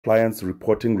compliance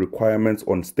reporting requirements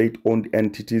on state-owned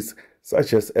entities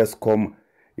such as Eskom.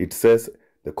 It says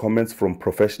the comments from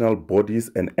professional bodies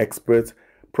and experts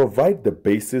provide the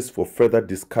basis for further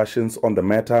discussions on the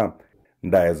matter.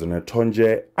 Ndayazone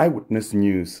Tonje, Eyewitness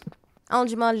News.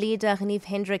 Algemar leader If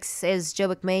Hendricks says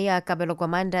Joburg Mayor Kabelo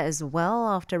Gwamanda is well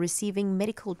after receiving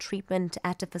medical treatment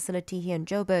at a facility here in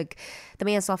Joburg. The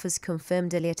mayor's office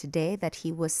confirmed earlier today that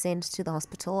he was sent to the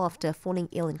hospital after falling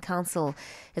ill in council.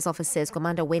 His office says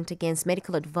Gwamanda went against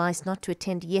medical advice not to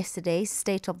attend yesterday's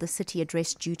State of the City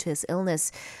address due to his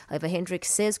illness. However, Hendricks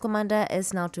says Gwamanda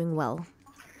is now doing well.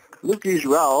 Look, he's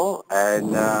well,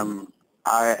 and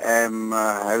I am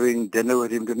having dinner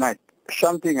with him tonight.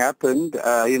 Something happened,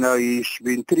 he's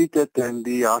been treated and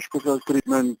the hospital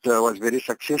treatment was very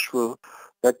successful.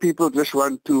 That people just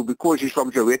want to, because he's from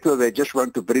Soweto, they just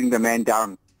want to bring the man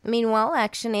down. Meanwhile,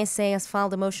 Action SA has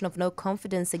filed a motion of no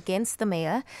confidence against the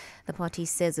mayor. The party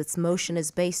says its motion is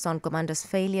based on Gwamanda's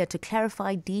failure to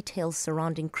clarify details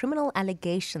surrounding criminal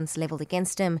allegations leveled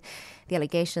against him. The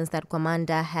allegations that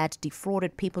Gwamanda had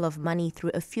defrauded people of money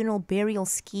through a funeral burial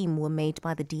scheme were made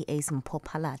by the DA's Mpho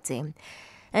Phalatse.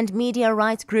 And media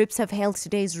rights groups have hailed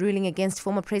today's ruling against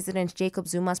former President Jacob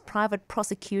Zuma's private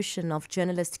prosecution of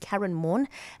journalist Karen Moon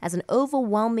as an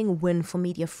overwhelming win for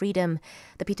media freedom.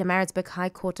 The Pietermaritzburg High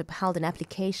Court upheld an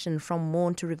application from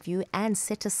Moon to review and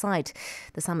set aside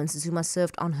the summons Zuma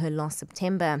served on her last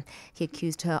September. He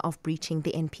accused her of breaching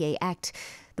the NPA Act.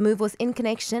 The move was in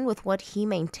connection with what he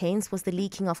maintains was the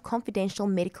leaking of confidential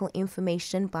medical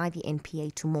information by the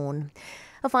NPA to Moon.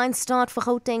 A fine start for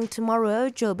Gauteng tomorrow.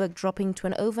 Joburg dropping to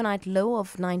an overnight low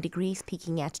of 9 degrees,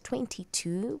 peaking at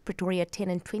 22. Pretoria 10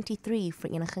 and 23.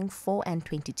 Vereniging 4 and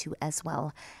 22 as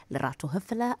well. Lerato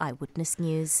Huffler, Eyewitness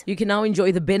News. You can now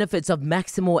enjoy the benefits of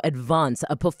Maximo Advance,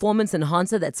 a performance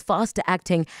enhancer that's faster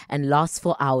acting and lasts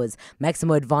for hours.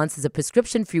 Maximo Advance is a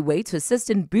prescription-free way to assist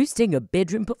in boosting your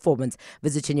bedroom performance.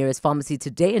 Visit your nearest pharmacy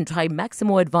today and try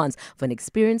Maximo Advance for an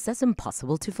experience that's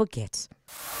impossible to forget.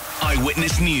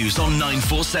 Eyewitness News on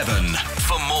 947.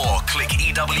 For more, click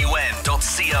ewn.co.za.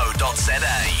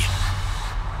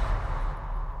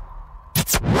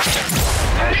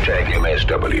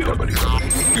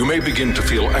 #MSW. You may begin to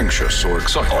feel anxious or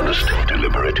excited. Honest,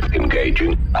 deliberate,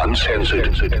 engaging,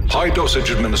 uncensored. High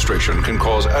dosage administration can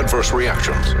cause adverse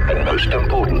reactions. And most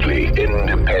importantly,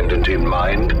 independent in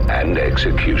mind and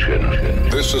execution.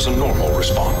 This is a normal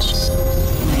response.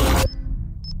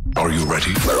 Are you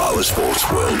ready? Marawa Sports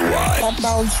Worldwide.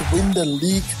 Cutdowns win the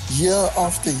league year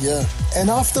after year. And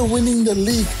after winning the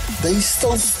league, they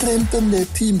still strengthen their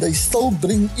team. They still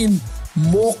bring in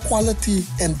more quality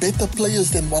and better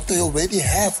players than what they already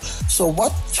have. So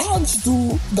what chance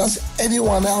does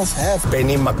anyone else have?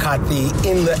 Benny McCarthy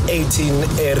in the 18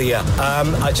 area.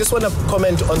 I just want to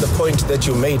comment on the point that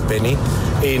you made, Benny,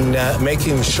 in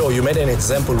making sure you made an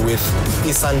example with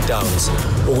Sundowns,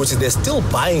 which they're still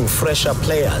buying fresher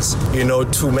players,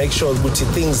 to make sure that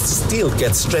things still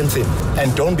get strengthened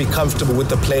and don't be comfortable with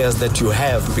the players that you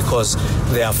have because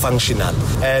they are functional.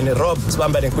 And Rob,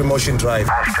 motion drive.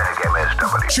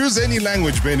 #MSW. Choose any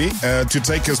language, Benny, to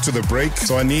take us to the break.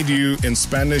 So I need you in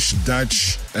Spanish,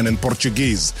 Dutch, and in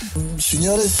Portuguese.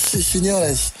 Señores y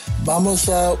señores, vamos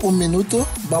a un minuto,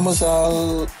 vamos a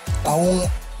un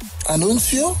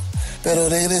anuncio, pero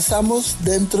regresamos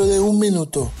dentro de un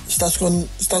minuto. ¿Estás con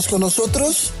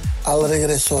nosotros? Al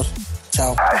regresor.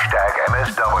 Ciao.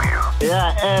 #MSW.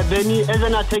 Yeah, Benny, as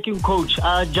an attacking coach,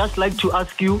 I'd just like to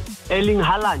ask you, Erling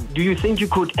Haaland, do you think you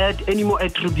could add any more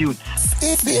attributes?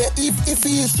 If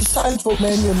he is to sign for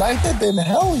Man United, then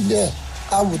hell yeah.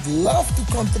 I would love to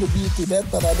contribute to that,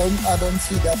 but I don't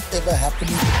see that ever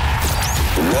happening.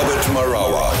 Robert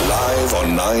Marawa, live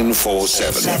on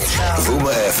 947.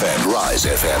 Vuma FM, Rise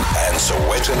FM, and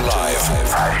Sowetan Live.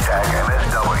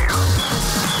 #MSW.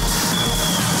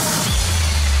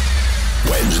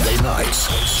 Wednesday nights,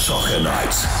 soccer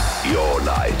nights, your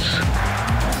nights.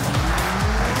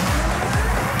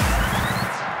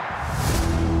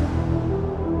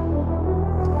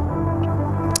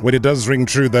 When it does ring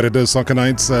true that it is soccer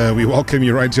nights, we welcome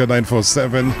you right here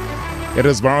 947. It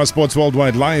is Marawa Sports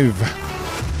Worldwide live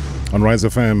on Rise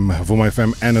FM, Vuma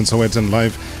FM, and in Sowetan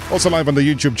Live. Also live on the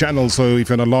YouTube channel, so if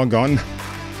you're going to log on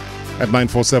at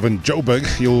 947 Joburg,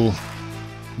 you'll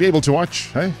be able to watch,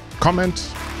 comment,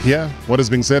 hear what is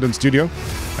being said in studio.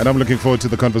 And I'm looking forward to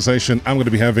the conversation I'm going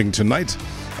to be having tonight.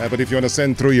 But if you want to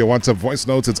send through your WhatsApp voice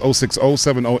notes, it's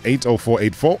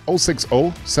 060-708-0484,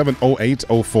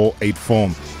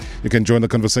 060-708-0484. You can join the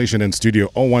conversation in studio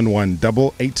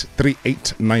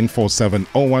 011-8838-947,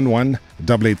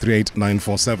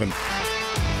 011-8838-947.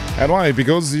 And why?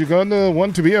 Because you're going to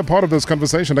want to be a part of this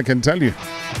conversation, I can tell you.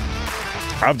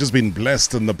 I've just been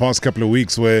blessed in the past couple of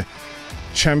weeks where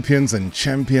champions and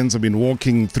champions have been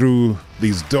walking through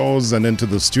these doors and into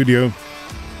the studio.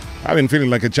 I've been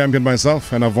feeling like a champion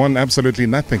myself, and I've won absolutely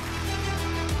nothing.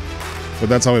 But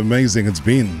that's how amazing it's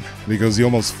been, because you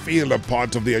almost feel a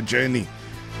part of their journey.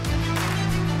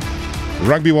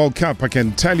 Rugby World Cup, I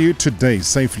can tell you today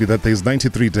safely that there's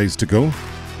 93 days to go.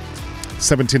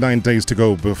 79 days to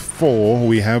go before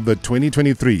we have the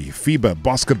 2023 FIBA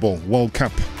Basketball World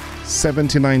Cup.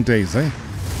 79 days, eh?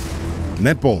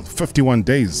 Netball, 51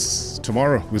 days.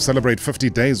 Tomorrow, we celebrate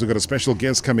 50 days. We've got a special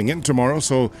guest coming in tomorrow,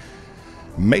 so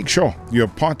make sure you're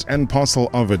part and parcel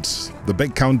of it. The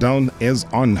big countdown is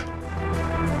on.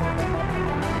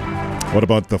 What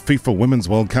about the FIFA Women's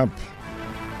World Cup?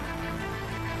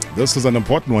 This is an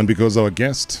important one because our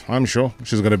guest, I'm sure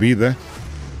she's going to be there.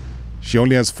 She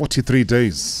only has 43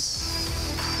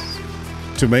 days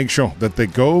to make sure that they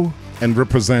go and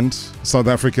represent South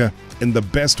Africa in the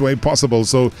best way possible.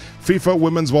 So FIFA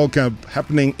Women's World Cup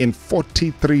happening in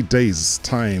 43 days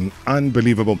time.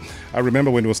 Unbelievable. I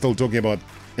remember when we were still talking about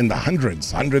in the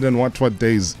hundreds, 100 and what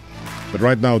days. But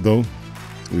right now though,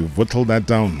 we've whittled that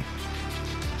down.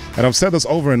 And I've said this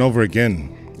over and over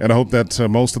again. And I hope that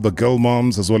most of the girl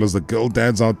moms as well as the girl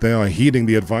dads out there are heeding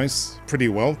the advice pretty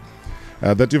well.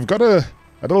 That you've got a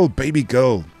little baby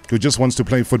girl who just wants to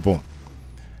play football.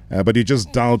 But you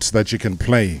just doubt that you can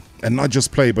play. And not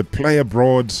just play, but play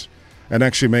abroad and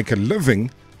actually make a living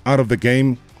out of the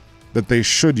game. That they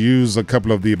should use a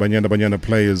couple of the Banyana Banyana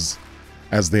players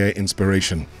as their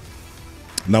inspiration.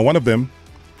 Now one of them,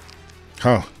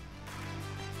 a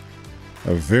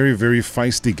very, very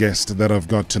feisty guest that I've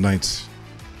got tonight.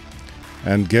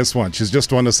 And guess what? She's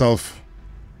just won herself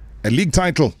a league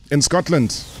title in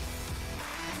Scotland.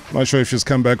 Not sure if she's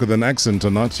come back with an accent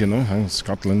or not, you know,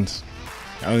 Scotland.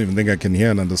 I don't even think I can hear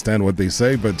and understand what they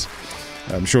say, but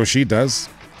I'm sure she does.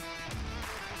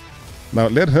 Now,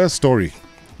 let her story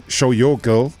show your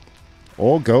girl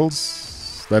or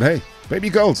girls that, hey, baby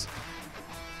girls,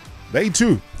 they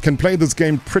too can play this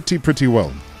game pretty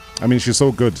well. I mean, she's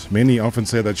so good. Many often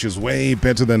say that she's way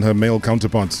better than her male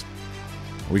counterparts.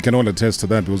 We can all attest to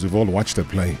that because we've all watched her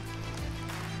play.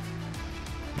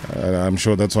 I'm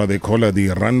sure that's why they call her the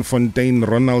Ranfontein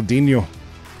Ronaldinho.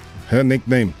 Her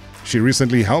nickname. She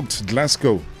recently helped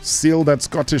Glasgow seal that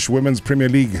Scottish Women's Premier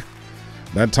League.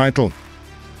 That title,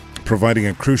 providing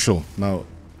a crucial. Now,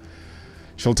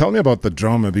 she'll tell me about the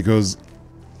drama because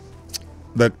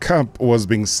the cup was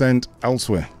being sent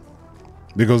elsewhere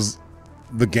because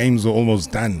the games were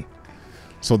almost done.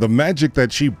 So the magic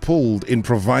that she pulled in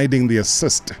providing the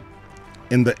assist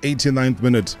in the 89th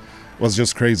minute was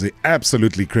just crazy.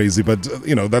 Absolutely crazy. But,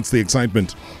 you know, that's the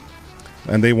excitement.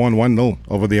 And they won 1-0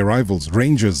 over their rivals,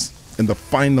 Rangers, in the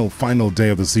final day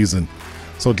of the season.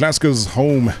 So Glasgow's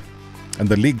home and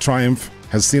the league triumph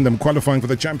has seen them qualifying for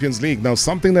the Champions League. Now,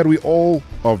 something that we all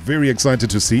are very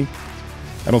excited to see,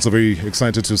 and also very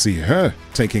excited to see her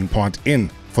taking part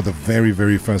in for the very,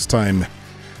 very first time.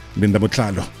 Linda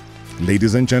Motlhalo,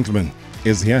 ladies and gentlemen,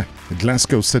 is here.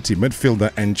 Glasgow City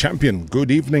midfielder and champion.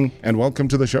 Good evening and welcome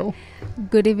to the show.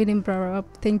 Good evening, Marawa.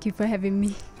 Thank you for having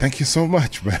me. Thank you so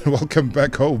much, man. Welcome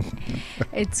back home.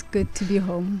 It's good to be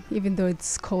home, even though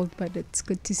it's cold, but it's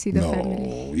good to see the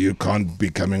family. No, you can't be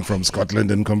coming from Scotland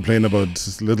and complain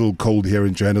about little cold here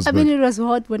in Johannesburg. I mean, it was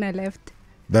hot when I left.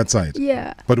 That side?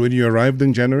 Yeah. But when you arrived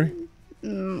in January?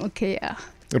 Okay, yeah.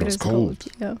 It was cold.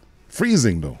 Yeah.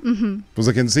 Freezing though, because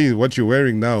I can see what you're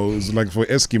wearing now is like for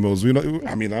Eskimos. You know,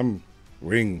 I mean, I'm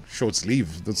wearing short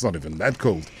sleeve. That's not even that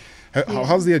cold.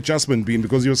 How's the adjustment been?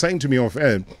 Because you were saying to me off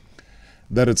air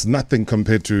that it's nothing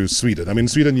compared to Sweden. I mean,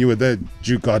 Sweden, you were there,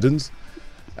 Duke Gardens.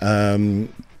 How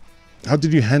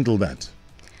did you handle that?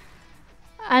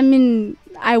 I mean,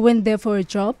 I went there for a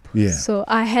job, yeah. So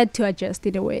I had to adjust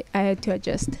in a way. I had to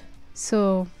adjust.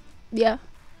 So, yeah.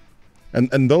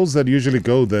 And those that usually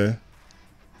go there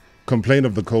complain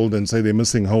of the cold and say they're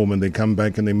missing home and they come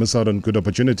back and they miss out on good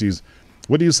opportunities.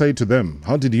 What do you say to them?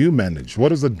 How did you manage?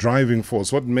 What is the driving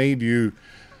force? What made you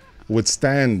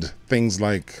withstand things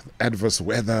like adverse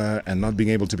weather and not being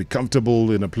able to be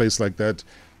comfortable in a place like that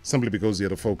simply because you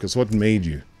had a focus? What made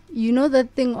you? You know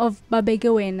that thing of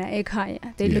Babegewena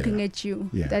Ekaya, they're looking at you.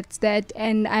 Yeah. That's that.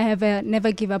 And I have a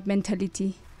never give up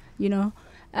mentality, you know.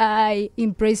 I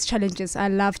embrace challenges. I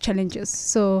love challenges.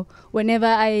 So whenever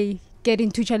I get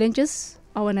into challenges,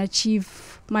 I want to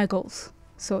achieve my goals.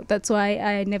 So that's why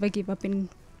I never give up in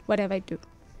whatever I do.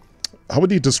 How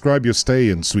would you describe your stay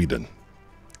in Sweden?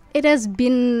 It has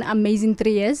been amazing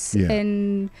 3 years,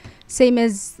 and same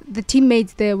as the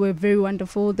teammates there were very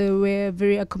wonderful. They were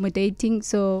very accommodating,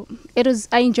 so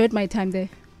I enjoyed my time there.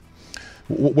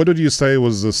 What did you say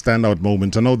was a standout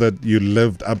moment? I know that you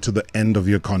lived up to the end of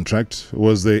your contract.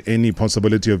 Was there any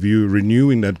possibility of you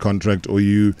renewing that contract, or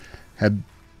you had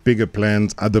bigger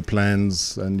plans, other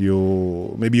plans, and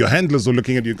maybe your handlers were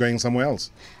looking at you going somewhere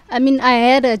else? I mean, I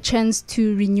had a chance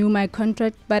to renew my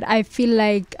contract, but I feel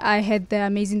like I had the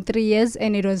amazing 3 years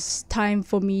and it was time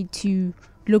for me to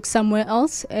look somewhere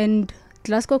else, and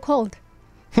Glasgow called.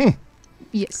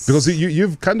 Yes. Because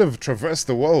you've kind of traversed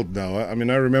the world now. I mean,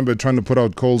 I remember trying to put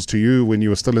out calls to you when you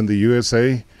were still in the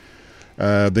USA.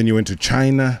 Then you went to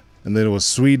China, and then it was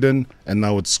Sweden, and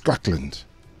now it's Scotland.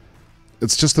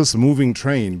 It's just this moving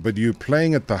train, but you're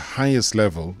playing at the highest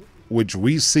level, which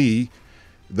we see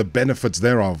the benefits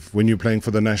thereof when you're playing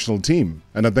for the national team.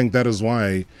 And I think that is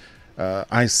why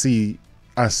I see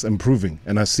us improving,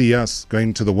 and I see us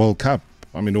going to the World Cup.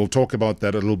 I mean, we'll talk about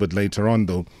that a little bit later on,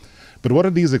 though. But what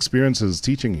are these experiences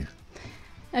teaching you?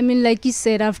 I mean, like you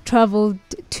said, I've traveled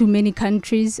to many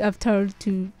countries. I've traveled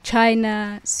to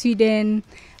China, Sweden,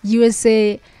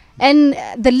 USA, and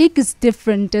the league is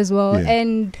different as well.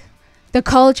 And the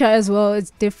culture as well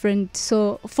is different.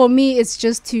 So for me, it's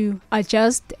just to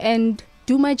adjust and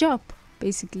do my job,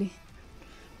 basically.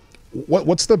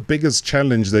 What's the biggest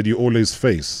challenge that you always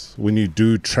face when you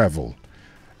do travel?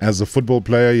 As a football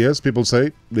player, yes, people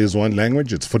say there's one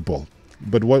language, it's football.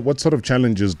 But what sort of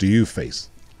challenges do you face?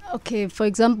 Okay, for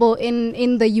example,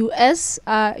 in the US,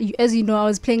 as you know, I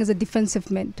was playing as a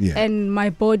defensive mid, and my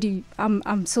body,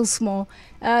 I'm so small.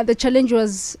 The challenge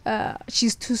was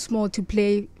she's too small to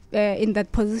play in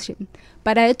that position,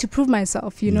 but I had to prove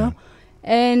myself, you know.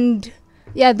 And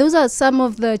those are some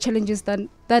of the challenges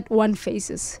that one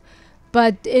faces.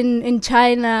 But in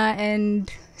China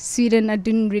and Sweden, I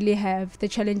didn't really have the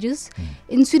challenges.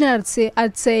 In Sweden,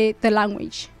 I'd say the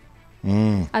language.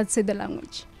 I'd say the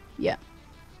language. Yeah.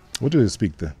 What do they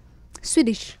speak there?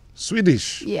 Swedish.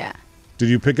 Swedish. Yeah. Did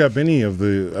you pick up any of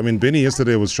the? I mean, Benny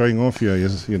yesterday was showing off here.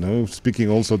 Yes, you know, speaking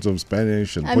all sorts of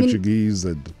Spanish and Portuguese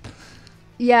and.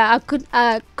 Yeah,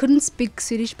 I couldn't speak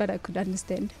Swedish, but I could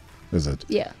understand. Is it?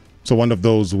 Yeah. So one of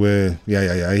those where,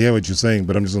 I hear what you're saying,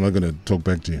 but I'm just not going to talk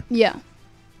back to you. Yeah,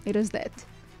 it was that.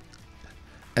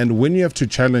 And when you have to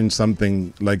challenge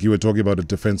something like you were talking about a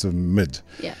defensive mid,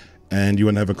 and you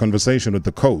want to have a conversation with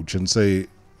the coach and say,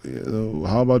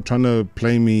 how about trying to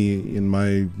play me in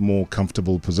my more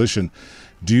comfortable position?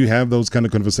 Do you have those kind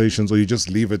of conversations, or you just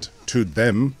leave it to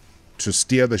them to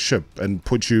steer the ship and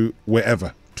put you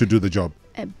wherever to do the job?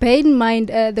 Bear in mind,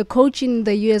 the coach in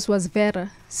the US was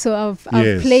Vera. So I've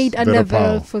played under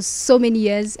Vera for so many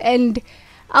years, and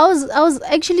I was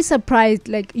actually surprised.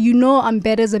 Like, you know, I'm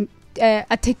better as a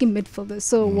attacking midfielder.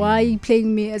 So why are you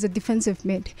playing me as a defensive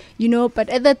mid? You know, but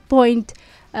at that point,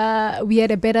 we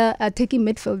had a better attacking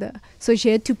midfielder. So she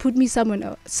had to put me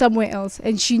somewhere else,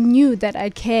 and she knew that I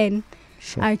can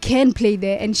play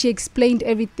there, and she explained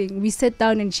everything. We sat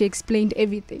down and she explained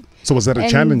everything. So was that a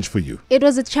challenge for you? It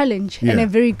was a challenge, and a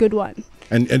very good one.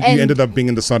 And you ended up being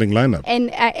in the starting lineup.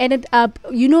 And I ended up,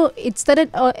 you know, it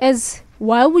started as,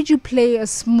 why would you play a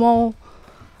small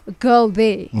girl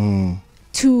there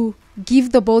to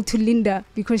give the ball to Linda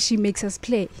because she makes us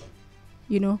play,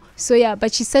 you know? So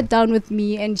but she sat down with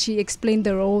me and she explained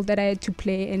the role that I had to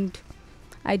play, and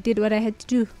I did what I had to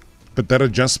do. But that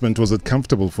adjustment, was it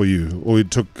comfortable for you, or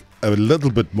it took a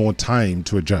little bit more time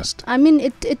to adjust? I mean,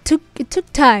 it took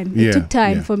time. It took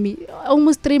time for me,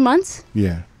 almost 3 months.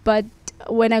 Yeah. But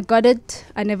when I got it,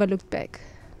 I never looked back.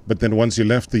 But then once you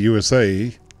left the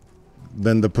USA,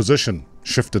 then the position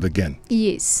shifted again.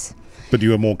 Yes. But you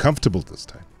were more comfortable this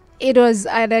time. It was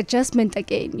an adjustment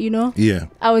again, you know. Yeah.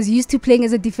 I was used to playing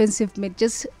as a defensive mid,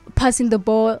 just passing the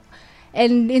ball.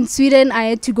 And in Sweden, I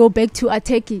had to go back to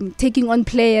attacking, taking on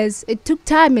players. It took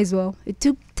time as well. It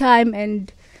took time,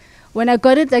 and when I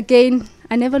got it again,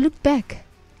 I never looked back.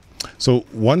 So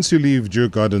once you leave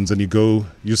Djurgårdens and you go,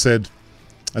 you said,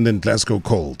 and then Glasgow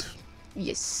called.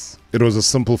 Yes. It was a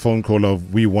simple phone call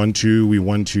of, we want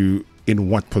you in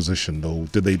what position though?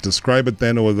 Did they describe it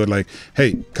then, or were they like,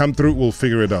 hey, come through, we'll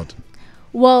figure it out?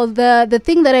 Well, the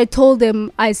thing that I told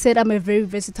them, I said I'm a very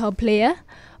versatile player.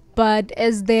 But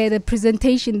as the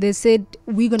presentation, they said,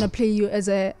 we're going to play you as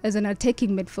an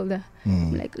attacking midfielder.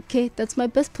 I'm like, okay, that's my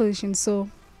best position, so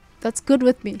that's good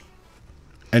with me.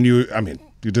 And you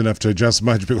didn't have to adjust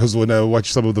much, because when I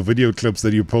watch some of the video clips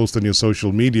that you post on your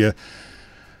social media,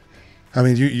 I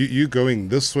mean, you going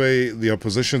this way, the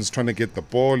opposition's trying to get the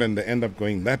ball, and they end up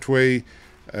going that way.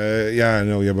 I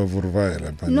know.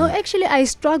 No, actually, I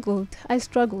struggled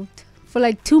for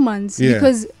like 2 months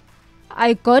because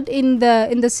I got in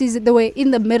the season. They were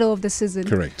in the middle of the season.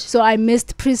 Correct. So I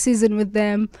missed preseason with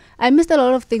them. I missed a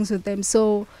lot of things with them.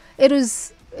 So it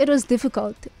was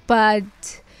difficult. But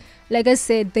like I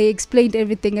said, they explained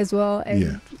everything as well,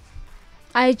 and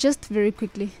I adjust very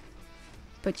quickly.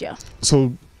 But yeah.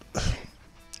 So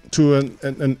to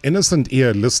an innocent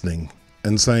ear listening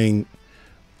and saying,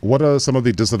 what are some of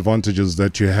the disadvantages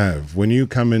that you have when you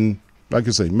come in? Like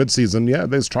you say, mid-season,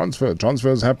 there's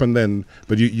transfers happen then,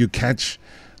 but you catch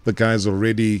the guys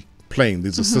already playing.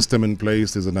 There's a system in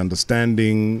place, there's an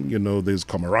understanding, there's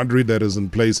camaraderie that is in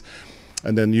place,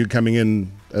 and then you coming in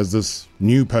as this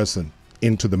new person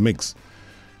into the mix.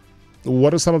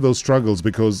 What are some of those struggles?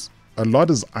 Because a lot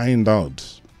is ironed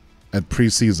out at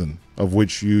pre-season, of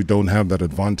which you don't have that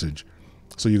advantage,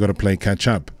 so you got to play catch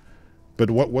up.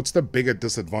 But what's the bigger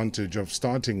disadvantage of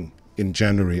starting in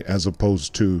January as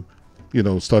opposed to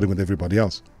starting with everybody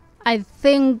else? I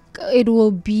think it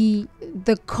will be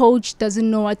the coach doesn't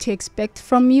know what to expect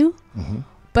from you.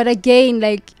 But again,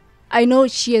 like, I know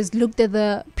she has looked at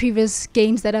the previous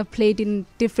games that I've played in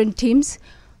different teams,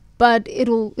 but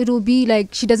it'll be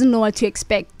like she doesn't know what to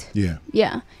expect.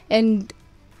 Yeah. And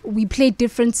we play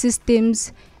different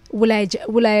systems. Will I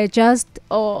adjust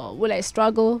or will I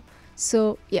struggle?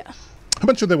 So yeah. How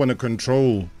much do they want to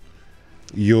control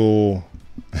your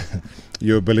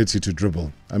ability to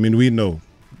dribble? I mean, we know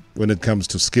when it comes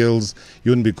to skills, you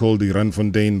wouldn't be called the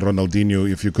Ranfontein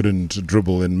Ronaldinho if you couldn't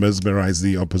dribble and mesmerize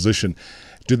the opposition.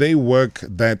 Do they factor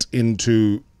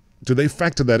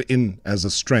that in as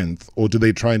a strength, or do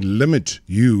they try and limit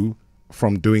you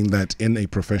from doing that in a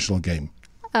professional game?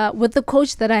 With the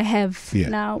coach that I have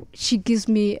now, she gives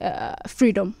me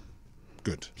freedom.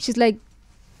 Good. She's like,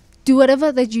 do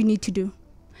whatever that you need to do.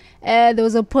 There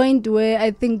was a point where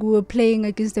I think we were playing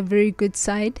against a very good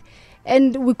side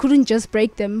and we couldn't just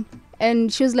break them.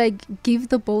 And she was like, give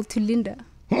the ball to Linda.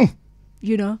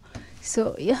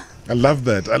 So, yeah. I love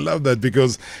that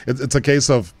because it's a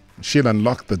case of she'll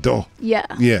unlock the door.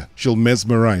 Yeah, she'll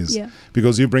mesmerize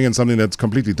because you bring in something that's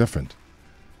completely different.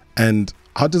 And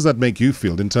how does that make you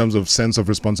feel in terms of sense of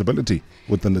responsibility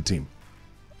within the team?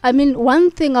 I mean,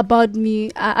 one thing about me,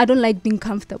 I don't like being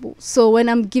comfortable. So when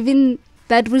I'm given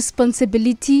that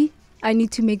responsibility, I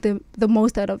need to make the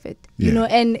most out of it,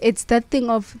 and it's that thing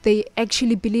of they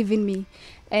actually believe in me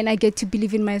and I get to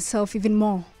believe in myself even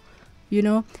more,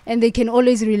 and they can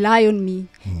always rely on me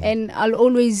and I'll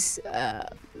always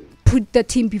put the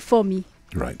team before me.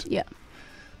 Right. Yeah.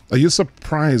 Are you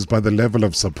surprised by the level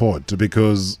of support?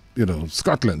 Because,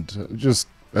 Scotland, just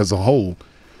as a whole,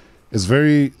 is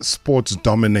very sports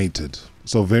dominated.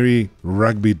 So very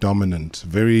rugby dominant,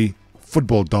 very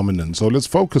football dominant. So let's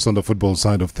focus on the football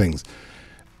side of things,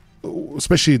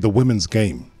 especially the women's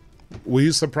game. Were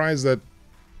you surprised that,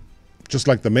 just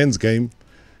like the men's game,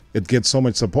 it gets so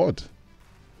much support?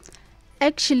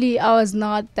 Actually, I was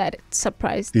not that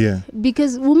surprised. Yeah.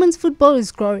 Because women's football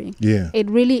is growing. Yeah. It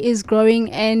really is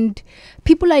growing and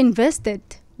people are invested,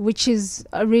 which is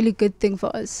a really good thing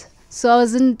for us. So I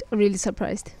wasn't really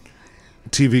surprised.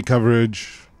 TV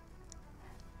coverage?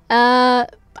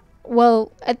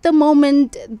 Well, at the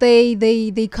moment,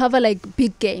 they cover like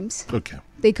big games. Okay.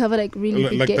 They cover like really big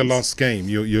games. Like the last game,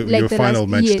 your final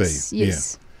match day. Yes. Yeah.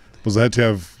 Because I had to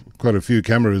have quite a few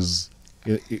cameras,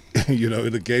 in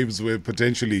the games where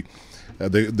potentially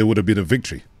there would have been a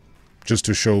victory, just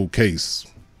to showcase,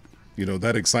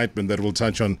 that excitement that we'll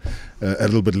touch on a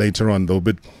little bit later on, though.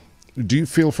 But do you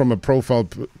feel from a profile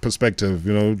perspective,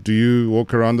 do you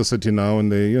walk around the city now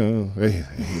and they, hey,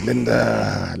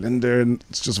 Linda,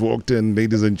 it's just walked in,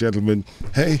 ladies and gentlemen,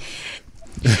 hey.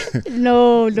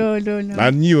 No.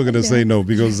 I knew you were going to say no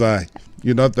because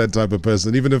you're not that type of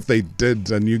person. Even if they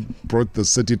did and you brought the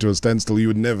city to a standstill, you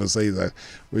would never say that,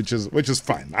 which is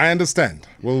fine. I understand.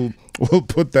 We'll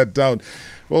put that down.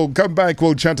 We'll come back.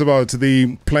 We'll chat about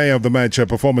the player of the match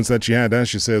performance that she had. As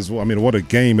she says, what a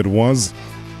game it was.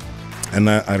 And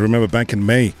I remember back in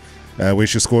May where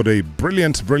she scored a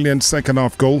brilliant second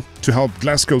half goal to help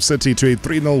Glasgow City to a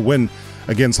 3-0 win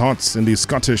against Hearts in the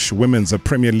Scottish Women's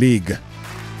Premier League.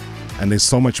 And there's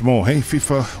so much more. Hey,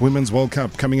 FIFA Women's World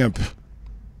Cup coming up.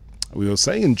 We were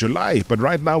saying July, but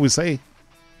right now we say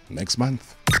next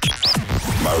month.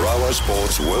 Marawa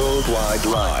Sports Worldwide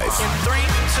Live. In 3, 2,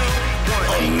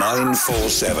 1. On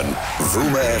 947,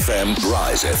 Vuma FM,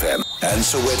 Rise FM, and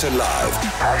Soweto Live.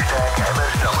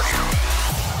 #MSW.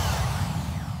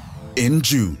 In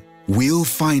June, we'll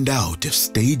find out if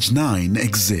Stage 9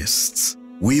 exists.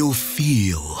 We'll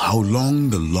feel how long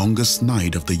the longest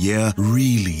night of the year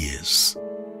really is.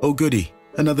 Oh goody,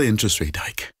 another interest rate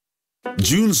hike.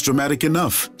 June's dramatic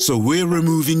enough, so we're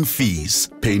removing fees.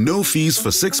 Pay no fees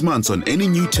for 6 months on any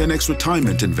new 10x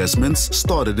retirement investments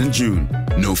started in June.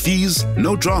 No fees,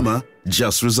 no drama,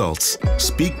 just results.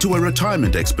 Speak to a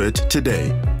retirement expert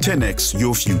today. 10x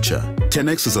your future.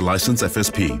 10x is a licensed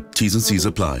FSP. T's and C's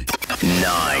apply.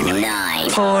 9,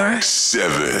 4,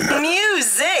 7.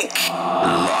 Music.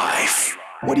 Life.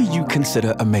 What do you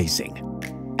consider amazing?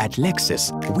 At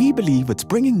Lexus, we believe it's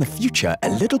bringing the future a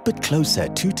little bit closer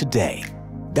to today.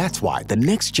 That's why the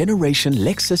next generation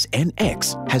Lexus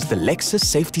NX has the Lexus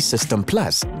Safety System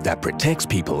Plus that protects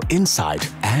people inside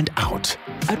and out.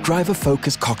 A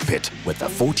driver-focused cockpit with a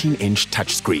 14-inch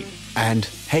touchscreen. And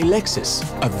Hey Lexus,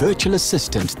 a virtual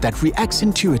assistant that reacts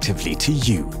intuitively to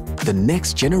you. The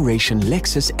next generation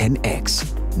Lexus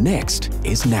NX. Next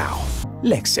is now.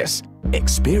 Lexus.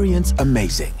 Experience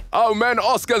amazing. Our man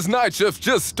Oscar's night shift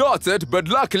just started, but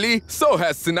luckily, so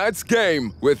has tonight's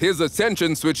game. With his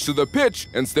attention switched to the pitch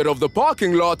instead of the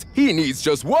parking lot, he needs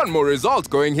just one more result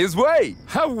going his way.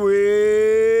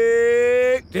 Away!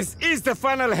 This is the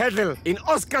final hurdle in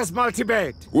Oscar's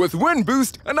multi-bet. With Win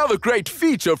Boost, another great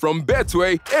feature from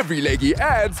Betway, every leg he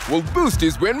adds will boost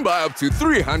his win by up to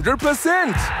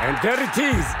 300%. And there it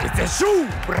is. It's a shoe.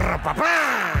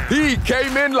 He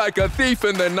came in like a thief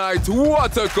in the night.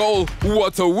 What a goal.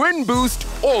 What a win boost.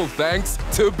 All thanks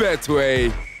to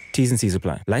Betway. T's and C's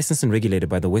apply. Licensed and regulated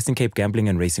by the Western Cape Gambling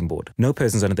and Racing Board. No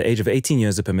persons under the age of 18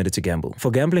 years are permitted to gamble.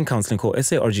 For gambling counseling, call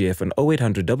SARGF on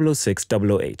 0800 006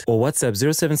 008 or WhatsApp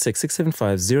 076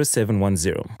 675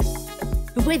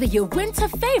 0710. Whether your winter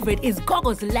favorite is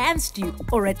Gogo's lamb stew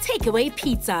or a takeaway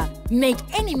pizza, make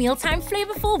any mealtime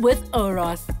flavorful with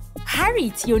Oros.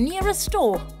 Hurry to your nearest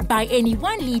store, buy any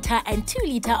 1 liter and 2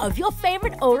 liter of your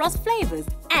favorite Oros flavors,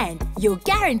 and you're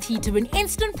guaranteed to win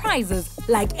instant prizes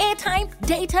like airtime,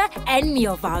 data, and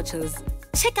meal vouchers.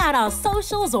 Check out our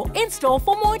socials or in-store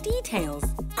for more details.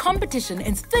 Competition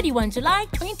ends 31 July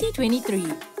 2023.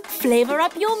 Flavor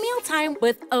up your mealtime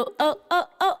with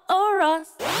Oros.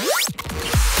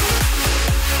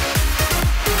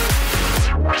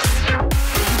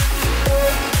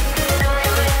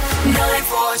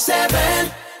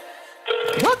 947.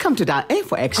 Welcome to Dial A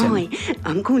for Action. Hi,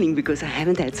 I'm calling because I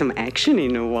haven't had some action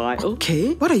in a while.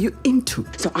 Okay, what are you into?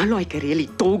 So I like a really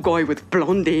tall guy with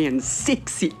blonde hair and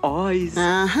sexy eyes.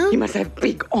 He must have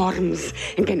big arms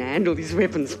and can handle his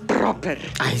weapons proper.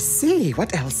 I see.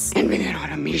 What else? And when they're on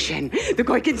a mission, the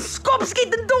guy can skop,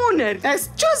 skiet en donder.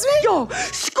 Excuse me? Ja,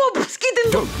 skop, skiet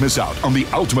en donder. Don't miss out on the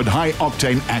ultimate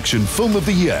high-octane action film of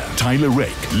the year. Tyler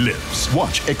Rake lives.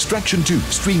 Watch Extraction 2,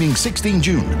 streaming 16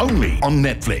 June, only on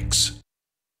Netflix.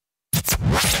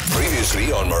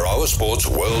 Previously on Marawa Sports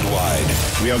Worldwide.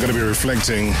 We are going to be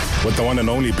reflecting with the one and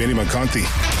only Benny McCarthy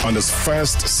on his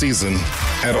first season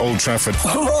at Old Trafford.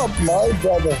 Rob, my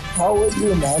brother, how are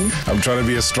you, man? I'm trying to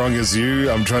be as strong as you.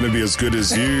 I'm trying to be as good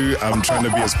as you. I'm trying to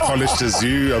be as polished as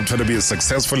you. I'm trying to be as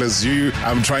successful as you.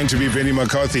 I'm trying to be Benny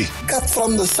McCarthy. Cut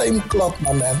from the same cloth,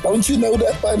 my man. Don't you know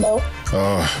that by now?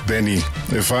 Oh, Benny,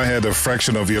 if I had a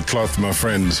fraction of your cloth, my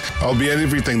friend, I'll be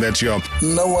everything that you are.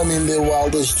 No one in their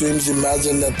wildest dreams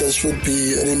imagined that this would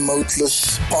be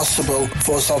remoteless possible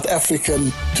for a South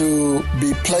African to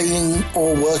be playing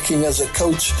or working as a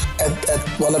coach at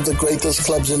one of the greatest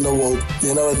clubs in the world.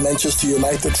 You know, at Manchester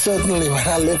United. Certainly when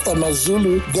I left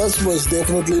Amazulu, this was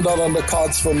definitely not on the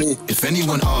cards for me. If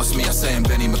anyone asks me, I say I'm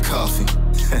Benny McCarthy.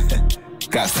 Got that.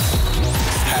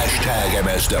 Hashtag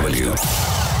MSW.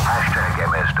 Hashtag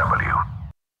MSW.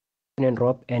 And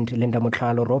Rob and Linda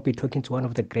Motlhalo. Rob, you're talking to one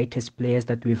of the greatest players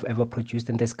that we've ever produced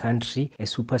in this country, a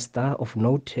superstar of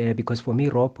note, because for me,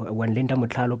 Rob, when Linda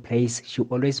Motlhalo plays, she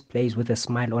always plays with a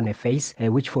smile on her face,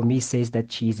 which for me says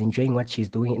that she's enjoying what she's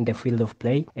doing in the field of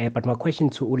play. But my question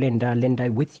to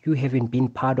Linda, with you having been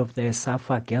part of the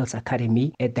SAFA Girls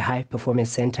Academy at the High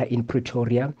Performance Center in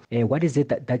Pretoria, what is it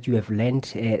that you have learned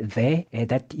there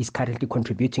that is currently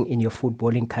contributing in your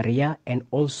footballing career? And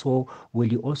also,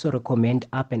 will you also recommend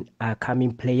up and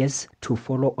coming players to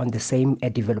follow on the same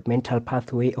developmental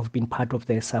pathway of being part of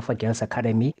the SAFA Girls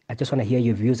Academy? I just want to hear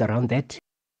your views around that.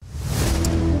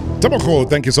 Tabako,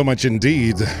 thank you so much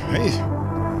indeed. Hey.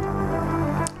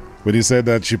 When he said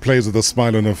that she plays with a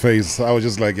smile on her face, I was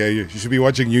just like, yeah, you should be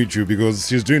watching YouTube because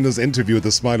she's doing this interview with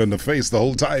a smile on her face the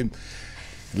whole time.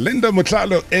 Linda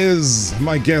Motlhalo is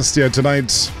my guest here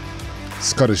tonight.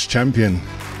 Scottish champion,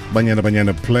 Banyana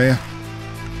Banyana player,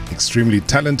 extremely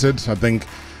talented. I think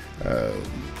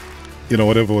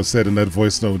whatever was said in that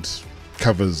voice note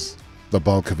covers the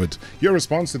bulk of it. Your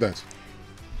response to that?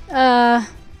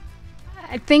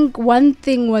 I think one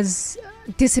thing was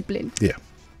discipline. Yeah.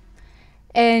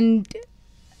 And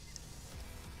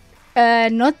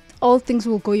not all things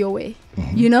will go your way,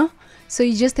 you know? So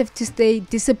you just have to stay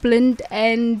disciplined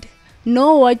and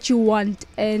know what you want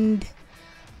and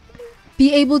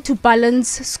be able to balance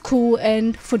school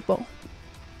and football.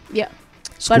 Yeah.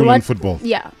 School and football.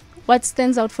 Yeah. What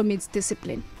stands out for me is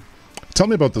discipline. Tell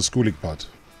me about the schooling part.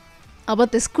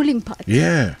 About the schooling part?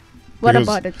 Yeah. What Because,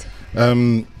 about it?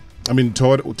 I mean,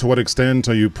 to what extent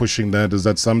are you pushing that? Is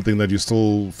that something that you're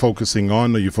still focusing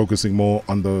on? Are you focusing more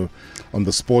on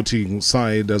the sporting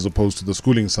side as opposed to the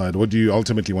schooling side? What do you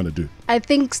ultimately want to do? I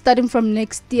think starting from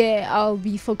next year, I'll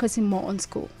be focusing more on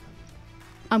school.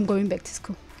 I'm going back to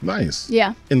school. Nice.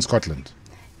 Yeah. In Scotland?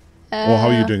 Or how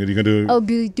are you doing it? Are you going to... I'll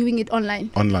be doing it online.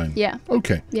 Online? Yeah.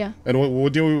 Okay. Yeah. And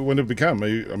what do you want to become? Are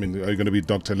you going to be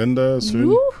Dr. Linda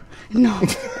soon? You? No.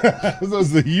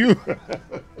 That's the you.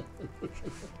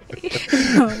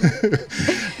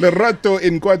 Lerato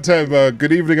in Kwatama,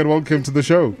 good evening and welcome to the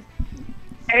show.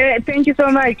 Thank you so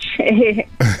much.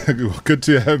 Good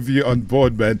to have you on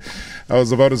board, man. I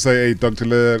was about to say, hey, Dr.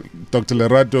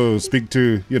 Lerato, speak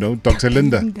to, Dr.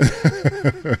 Linda.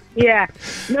 Yeah.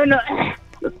 No.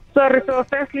 Sorry. So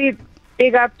firstly,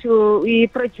 big up to the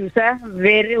producer.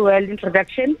 Very well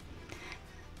introduction.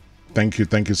 Thank you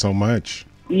so much.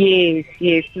 Yes.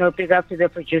 No, big up to the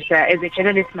producer. As a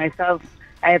journalist myself,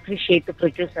 I appreciate the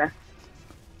producer.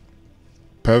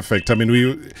 Perfect. I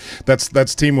mean,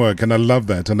 that's teamwork, and I love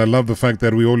that. And I love the fact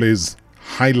that we always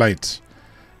highlight,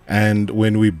 and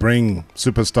when we bring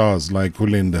superstars like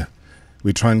Linda,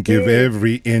 we try and give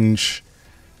every inch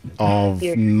of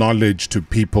knowledge to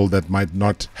people that might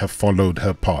not have followed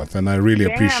her path, and I really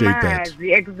appreciate that.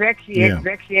 Exactly.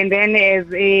 And then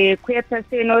as a queer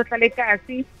person,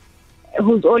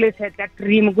 who's always had that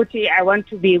dream, I want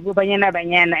to be Banyana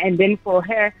Banyana, and then for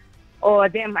her or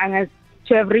them,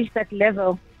 to have reached that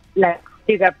level, like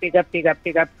big up.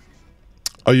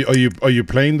 Are you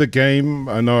playing the game?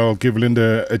 I know I'll give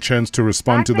Linda a chance to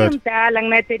respond to that. I'm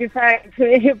not 35,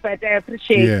 but I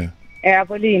appreciate. Yeah.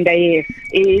 Linda, yes.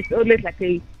 It's always like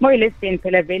a more or less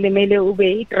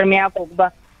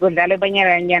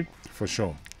For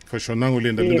sure. Now,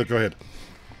 Linda, go ahead.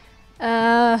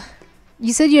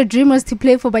 You said your dream was to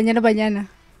play for Banyana Banyana.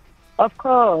 Of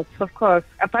course.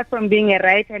 Apart from being a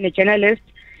writer and a journalist,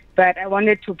 but I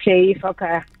wanted to play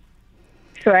soccer.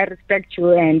 So I respect you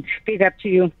and speak up to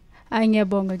you.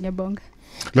 Ngiyabonga.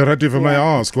 Lerato, if I may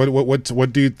ask,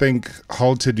 what do you think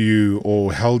halted you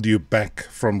or held you back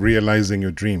from realizing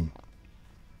your dream?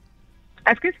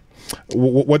 Excuse?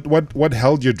 What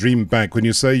held your dream back when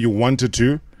you say you wanted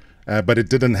to, but it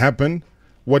didn't happen?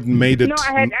 What made it? No,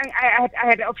 I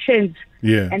had options.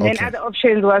 Yeah. And then other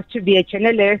options was to be a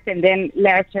journalist, and then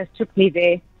life just took me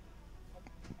there.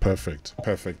 Perfect.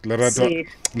 Lerato,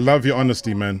 love your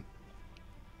honesty, man.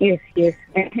 Yes.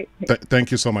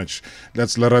 Thank you so much.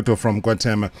 That's Lerato from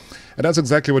Kwatama. And that's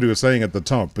exactly what you were saying at the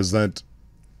top, is that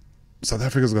South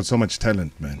Africa's got so much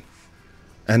talent, man.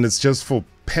 And it's just for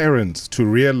parents to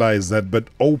realize that, but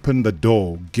open the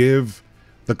door, give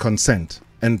the consent,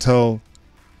 and tell,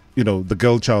 the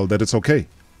girl child that it's okay.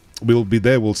 We'll be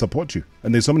there, we'll support you.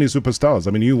 And there's so many superstars.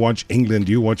 I mean, you watch England,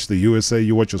 you watch the USA,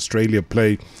 you watch Australia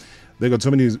play. They got so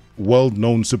many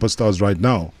world-known superstars right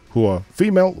now who are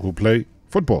female, who play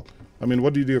football. I mean,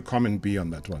 what did your comment be on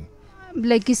that one?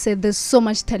 Like you said, there's so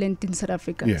much talent in South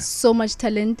Africa. Yeah. So much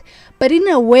talent. But in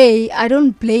a way, I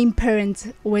don't blame parents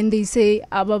when they say,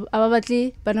 why though?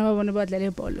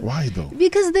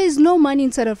 Because there's no money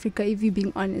in South Africa, if you're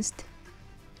being honest.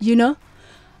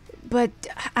 But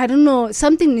I don't know,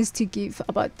 something needs to give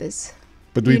about this.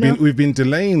 But we've been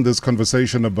delaying this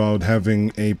conversation about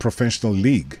having a professional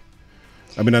league.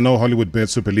 I mean, I know Hollywood Bet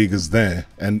Super League is there,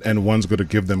 and one's got to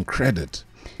give them credit.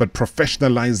 But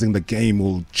professionalizing the game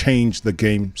will change the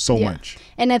game so much.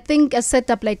 And I think a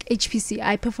setup like HPC,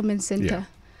 High Performance Center,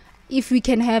 if we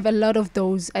can have a lot of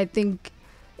those, I think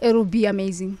it'll be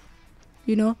amazing.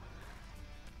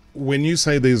 When you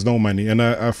say there's no money, and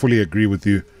I fully agree with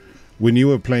you, when you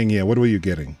were playing here, what were you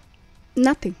getting?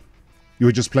 Nothing. You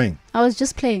were just playing? I was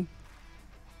just playing.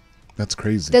 That's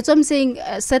crazy. That's what I'm saying.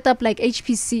 Set up like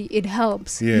HPC, it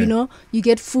helps. Yeah. You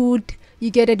get food, you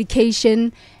get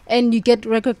education, and you get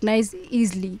recognized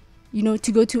easily.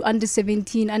 To go to under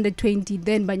 17, under 20,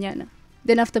 then Banyana.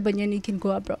 Then after Banyana, you can go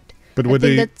abroad. But were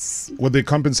they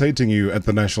compensating you at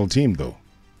the national team though?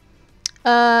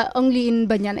 Only in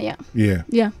Banyana, yeah.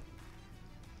 Yeah.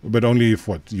 But only if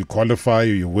you qualify or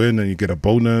you win and you get a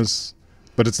bonus.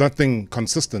 But it's nothing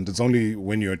consistent. It's only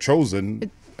when you're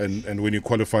chosen and when you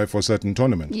qualify for a certain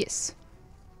tournament. Yes.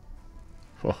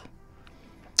 Oh,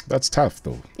 that's tough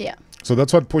though. Yeah. So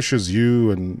that's what pushes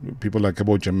you and people like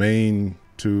Jermaine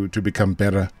to become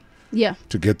better. Yeah.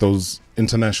 to get those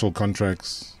international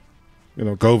contracts,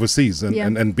 go overseas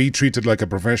and be treated like a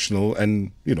professional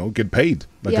and, get paid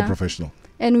like a professional.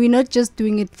 And we're not just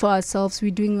doing it for ourselves,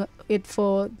 we're doing it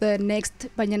for the next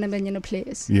Banyana Banyana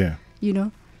players. Yeah.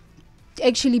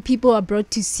 Actually, people are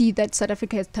brought to see that South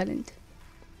Africa has talent.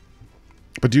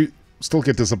 But you still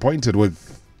get disappointed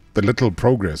with the little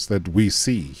progress that we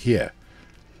see here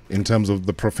in terms of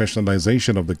the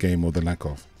professionalization of the game or the lack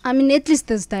of. I mean, at least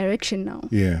there's direction now.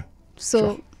 Yeah.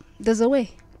 So there's a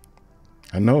way.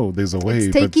 I know there's a way.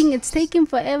 It's taking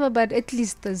forever, but at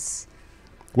least there's...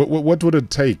 What would it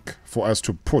take for us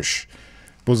to push?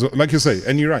 Because like you say,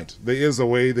 and you're right, there is a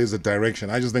way, there's a direction.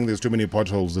 I just think there's too many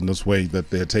potholes in this way that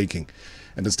they're taking.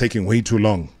 And it's taking way too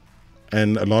long.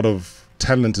 And a lot of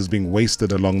talent is being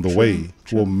wasted along the way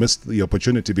who will miss the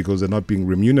opportunity because they're not being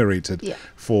remunerated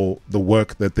for the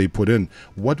work that they put in.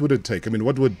 What would it take? I mean,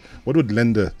 what would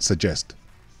Linda suggest?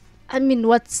 I mean,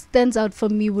 what stands out for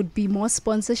me would be more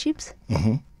sponsorships.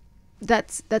 Mm-hmm.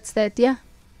 That's that, yeah.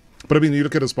 But I mean, you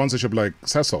look at a sponsorship like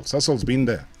Sasol. Sasol's been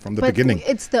there from the but beginning.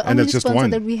 It's the and only it's just sponsor one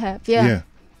that we have. Yeah.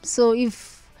 So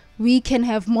if we can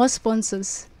have more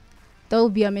sponsors, that will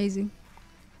be amazing.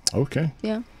 Okay.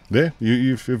 Yeah. There,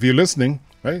 if you're listening,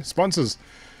 right? Sponsors.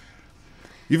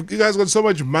 You guys got so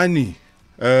much money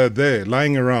there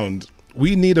lying around.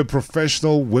 We need a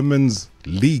professional women's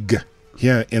league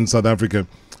here in South Africa.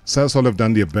 Sasol have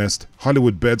done their best.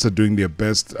 Hollywood Bets are doing their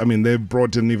best. I mean, they've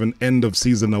brought in even end of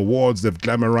season awards. They've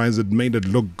glamorized it, made it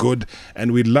look good,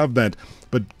 and we love that.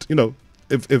 But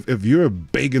if you're a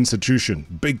big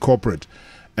institution, big corporate,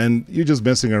 and you're just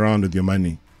messing around with your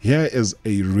money, here is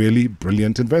a really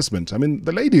brilliant investment. I mean,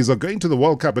 the ladies are going to the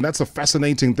World Cup, and that's a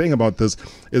fascinating thing about this,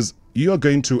 is you are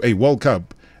going to a World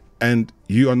Cup, and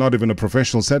you are not even a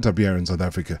professional setup here in South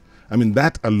Africa. I mean,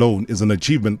 that alone is an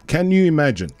achievement. Can you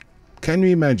imagine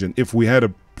if we had a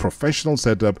professional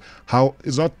setup, how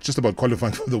it's not just about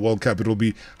qualifying for the World Cup, it will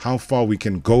be how far we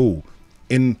can go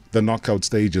in the knockout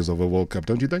stages of a World Cup,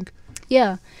 don't you think?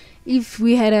 Yeah. If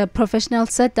we had a professional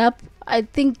setup, I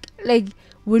think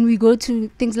when we go to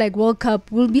things like World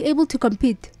Cup, we'll be able to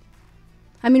compete.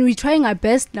 I mean, we're trying our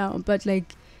best now, but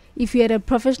if we had a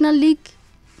professional league,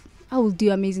 I will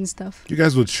do amazing stuff. You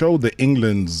guys would show the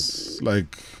Englands,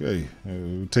 hey,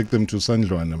 take them to San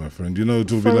Juan, my friend. It will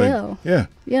be real.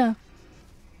 Yeah.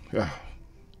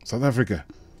 South Africa.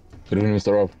 Good evening,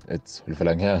 Mr. Rob. It's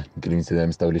Ulfalang here. Good evening to the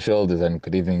Mr. Uli Shoulders, and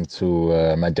good evening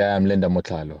to Madame Linda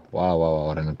Motlhalo.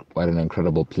 Wow. What an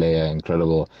incredible player,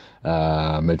 incredible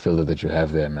midfielder that you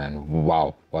have there, man.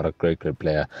 Wow, what a great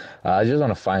player. I just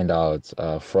want to find out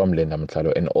from Linda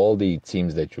Motlhalo, in all the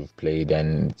teams that you've played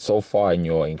and so far in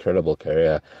your incredible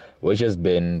career, which has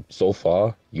been so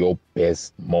far your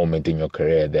best moment in your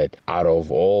career, that out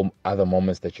of all other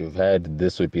moments that you've had,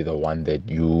 this would be the one that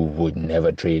you would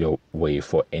never trade away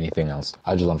for anything else?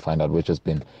 I just want to find out which has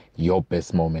been your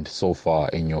best moment so far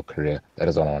in your career. That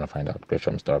is all I want to find out. Great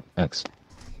show, Mr. Thanks.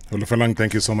 Olufalang,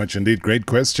 thank you so much indeed. Great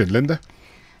question. Linda?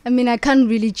 I mean, I can't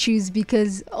really choose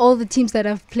because all the teams that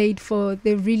I've played for,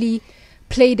 they really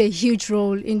played a huge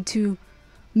role into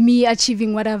me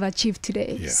achieving what I've achieved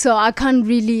today. Yeah. So I can't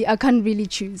really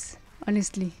choose,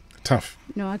 honestly. Tough.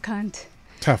 No, I can't.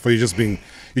 Tough. Or you're just being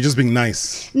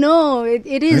nice. No, it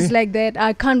is like that.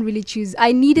 I can't really choose.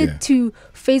 I needed to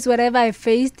face whatever I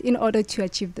faced in order to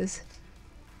achieve this.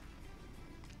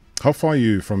 How far are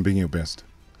you from being your best?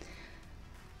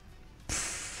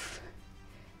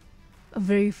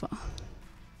 Very far.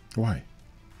 Why?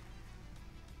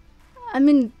 I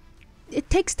mean, it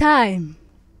takes time.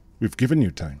 We've given you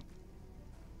time.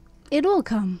 It will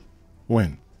come.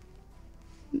 When?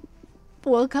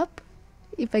 World Cup,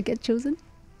 if I get chosen.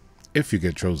 If you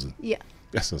get chosen? Yeah.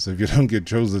 Yes, if you don't get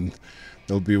chosen,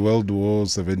 there'll be World War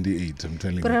 78, I'm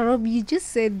telling but you. But Rob, you just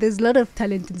said there's a lot of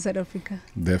talent in South Africa.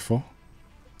 Therefore?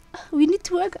 We need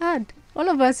to work hard. All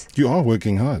of us. You are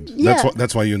working hard. Yeah.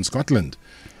 That's why you're in Scotland.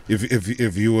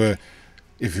 If you were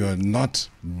not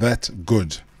that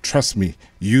good, trust me,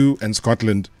 you and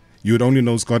Scotland, you would only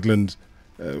know Scotland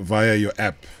via your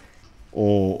app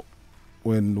or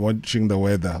when watching the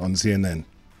weather on CNN.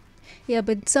 Yeah,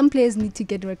 but some players need to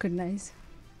get recognized.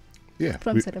 Yeah,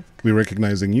 from South Africa. We're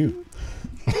recognizing you.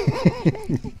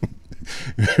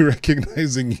 We're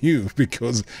recognizing you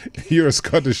because you're a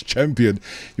Scottish champion.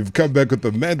 You've come back with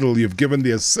the medal. You've given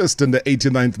the assist in the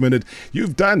 89th minute.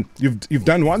 You've done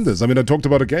wonders. I mean, I talked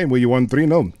about a game where you won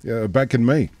 3-0 back in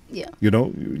May. Yeah.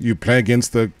 You play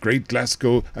against the great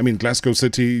Glasgow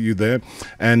City. You're there,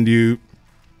 and you're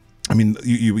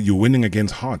winning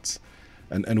against Hearts,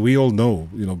 and we all know,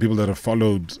 people that have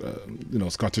followed,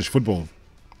 Scottish football,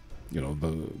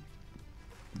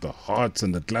 the Hearts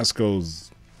and the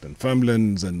Glasgows and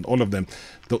Firmlands and all of them.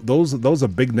 Those are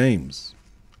big names.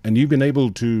 And you've been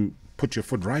able to put your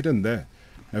foot right in there,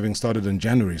 having started in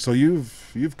January. So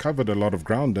you've covered a lot of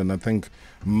ground, and I think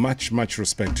much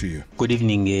respect to you. Good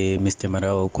evening, Mr.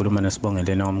 Marawa,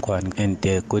 and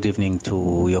good evening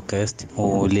to your guest,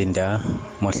 Linda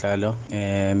Motlhalo.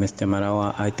 Mr.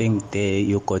 Marawa, I think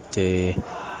you got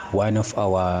one of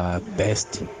our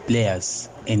best players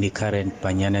in the current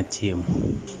Banyana team.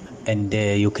 And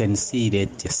you can see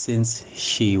that since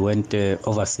she went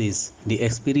overseas, the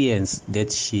experience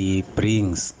that she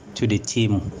brings to the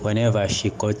team whenever she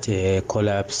got a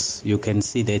collapse, you can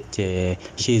see that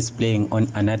she is playing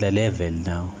on another level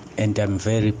now. And I'm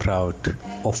very proud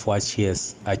of what she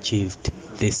has achieved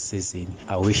this season.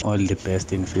 I wish all the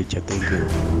best in future. Thank you.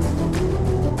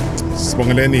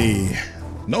 Sibongeleni,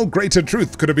 no greater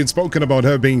truth could have been spoken about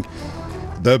her being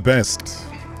the best.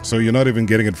 So you're not even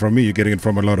getting it from me, you're getting it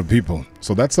from a lot of people.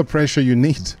 So that's the pressure you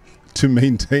need to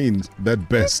maintain that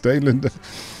best, eh, Linda?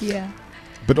 Yeah.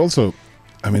 But also,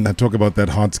 I mean, I talk about that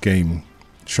Hearts game.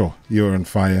 Sure, you're on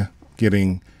fire,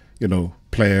 getting,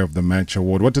 player of the match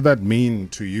award. What did that mean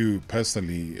to you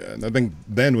personally? And I think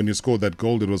then when you scored that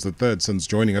goal, it was the third since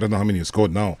joining. I don't know how many you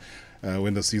scored now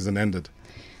when the season ended.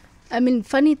 I mean,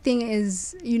 funny thing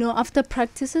is, after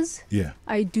practices, yeah,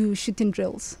 I do shooting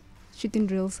drills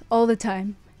all the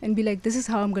time. And be like, this is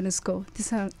how I'm going to score.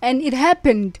 And it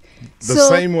happened. The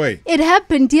same way. It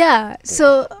happened, yeah.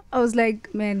 So I was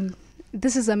like, man,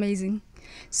 this is amazing.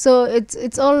 So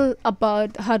it's all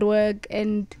about hard work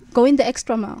and going the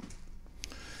extra mile.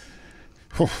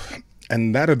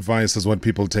 And that advice is what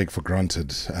people take for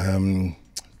granted.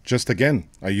 Just again,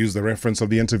 I used the reference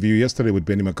of the interview yesterday with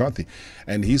Benny McCarthy.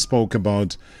 And he spoke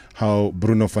about how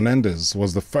Bruno Fernandes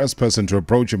was the first person to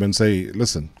approach him and say,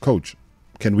 listen, coach,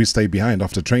 can we stay behind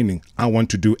after training? I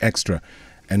want to do extra.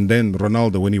 And then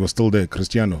Ronaldo, when he was still there,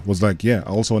 Cristiano, was like, yeah,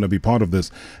 I also want to be part of this.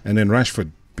 And then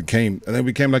Rashford became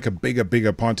like a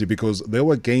bigger party because they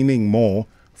were gaining more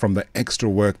from the extra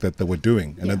work that they were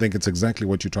doing. And I think it's exactly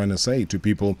what you're trying to say to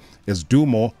people is do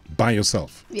more by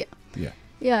yourself. Yeah. Yeah.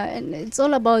 Yeah, and it's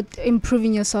all about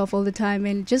improving yourself all the time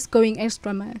and just going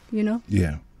extra mile,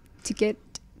 Yeah. to get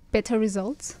better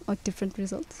results or different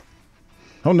results.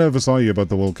 How nervous are you about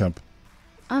the World Cup?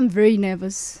 I'm very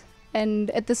nervous, and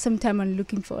at the same time, I'm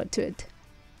looking forward to it.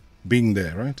 Being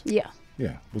there, right? Yeah.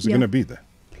 Yeah. Was it going to be there?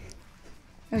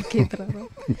 Okay, bravo.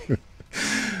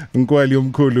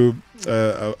 Nkwali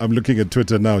Umkhulu, I'm looking at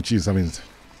Twitter now. Jeez, I mean,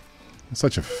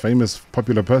 such a famous,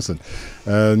 popular person.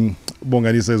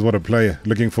 Bongani says, what a player.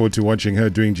 Looking forward to watching her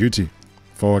doing duty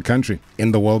for our country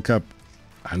in the World Cup.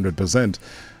 100%.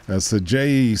 Sir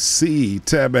J.C.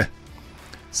 Tebe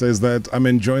says that I'm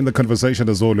enjoying the conversation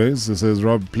as always. He says,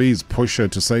 Rob, please push her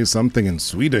to say something in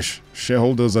Swedish.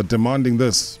 Shareholders are demanding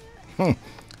this.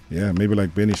 Yeah, maybe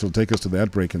like Benny, she'll take us to the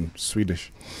ad break in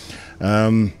Swedish.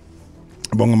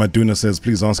 Bonga Maduna says,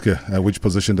 please ask her which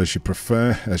position does she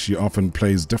prefer, as she often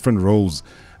plays different roles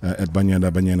at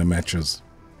Banyana Banyana matches.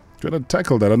 Do you want to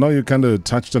tackle that? I know you kind of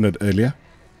touched on it earlier.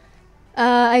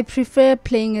 I prefer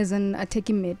playing as an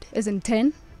attacking mid, as in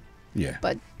 10. Yeah.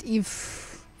 But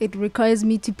if it requires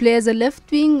me to play as a left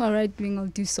wing or right wing, I'll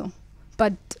do so.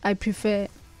 But I prefer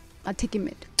attacking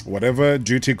mid. Whatever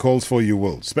duty calls for, you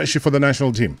will, especially for the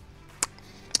national team.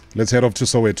 Let's head off to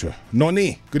Soweto.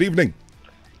 Noni, good evening.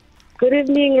 Good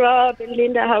evening, Rob and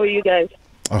Linda. How are you guys?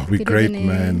 Oh, we're great, evening,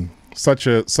 man. Such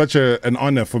an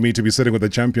honor for me to be sitting with the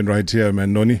champion right here,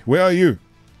 man. Noni, where are you?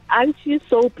 Aren't you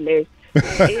so blessed?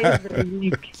 Every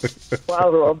week.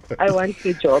 Wow, Rob, I want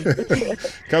your job.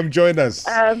 Come join us.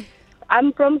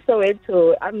 I'm from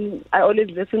Soweto. I always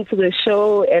listen to the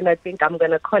show, and I think I'm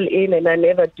going to call in, and I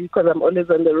never do because I'm always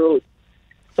on the road.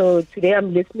 So today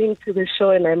I'm listening to the show,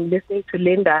 and I'm listening to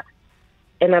Linda,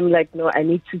 and I'm like, no, I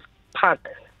need to park.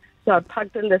 So I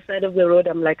parked on the side of the road.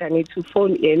 I'm like, I need to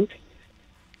phone in.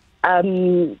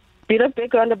 Bit of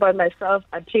background about myself.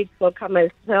 I played soccer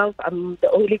myself. I'm the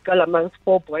only girl amongst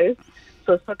 4 boys,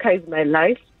 so soccer is my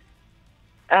life.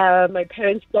 My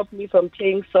parents stopped me from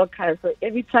playing soccer. So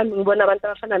every time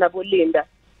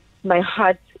my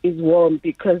heart is warm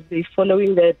because they're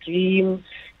following their dream.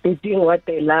 They're doing what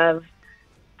they love.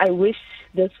 I wish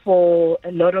this for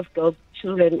a lot of dog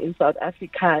children in South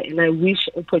Africa, and I wish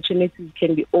opportunities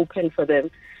can be open for them.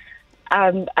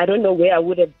 I don't know where I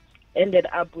would have ended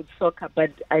up with soccer,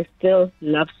 but I still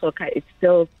love soccer. It's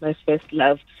still my first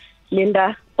love.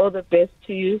 Linda, all the best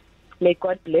to you. May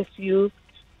God bless you.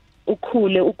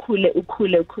 Ukhule.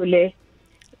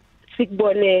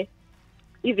 Sikbone,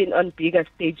 even on bigger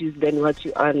stages than what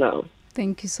you are now.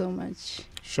 Thank you so much.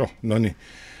 Sure, Noni.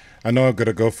 I know I've got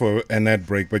to go for an ad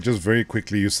break, but just very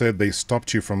quickly, you said they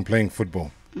stopped you from playing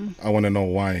football. I want to know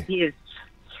why. Yes.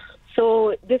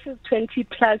 So this is 20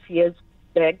 plus years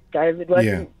back, guys. It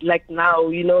wasn't like now,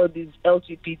 you know, these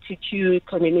LGBTQ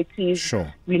communities.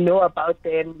 Sure. We know about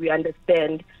them. We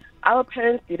understand. Our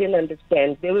parents didn't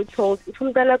understand. They were told, if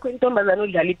umntwana wakho intombazana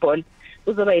udlala ibhola,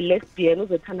 uzoba lesbian,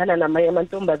 uzothandana namanye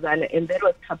amantombazana, and that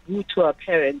was taboo to our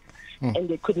parents, and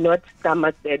they could not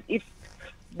stomach that. If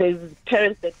there's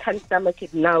parents that can't stomach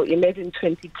it now, imagine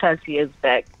 20 plus years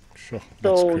back. Sure.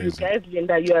 So you guys,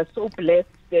 Linda, you are so blessed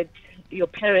that your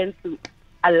parents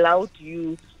allowed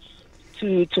you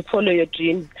to follow your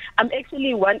dreams. I'm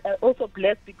actually also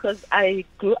blessed because I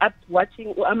grew up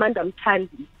watching Amanda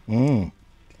Mthandi.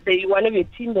 One of your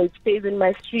teammates stays in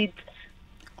my street.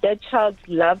 That child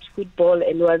loved football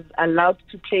and was allowed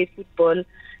to play football.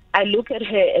 I look at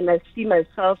her and I see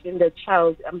myself in the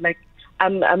child. I'm like,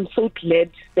 I'm so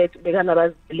glad that we're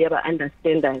gonna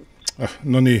understand that.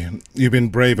 Noni, you've been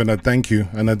brave, and I thank you.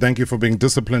 And I thank you for being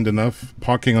disciplined enough,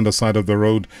 parking on the side of the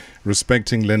road,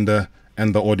 respecting Linda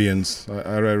and the audience.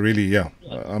 I really,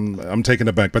 I'm taken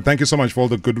aback. But thank you so much for all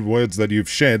the good words that you've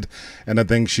shared, and I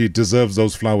think she deserves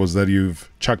those flowers that you've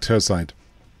chucked her side.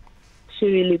 She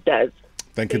really does.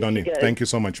 Thank you, Noni. Thank you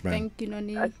so much, man. Thank you,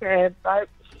 Noni. Okay, bye.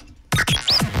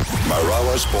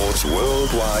 Marawa Sports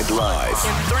Worldwide Live.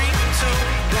 In 3, 2,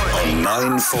 1. On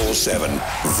 947,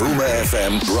 Vuma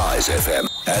FM, Rise FM,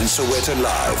 and Soweto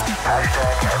Live.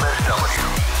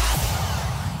 #MSW.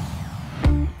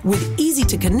 With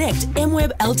easy-to-connect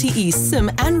MWeb LTE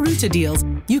SIM and router deals,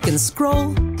 you can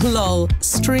scroll, lol,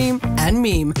 stream, and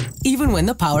meme, even when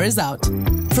the power is out.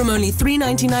 From only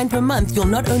 $3.99 per month, you'll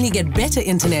not only get better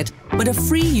internet, but a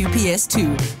free UPS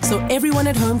too, so everyone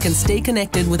at home can stay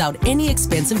connected without any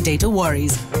expensive data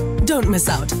worries. Don't miss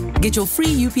out. Get your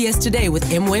free UPS today with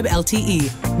MWeb LTE.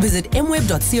 Visit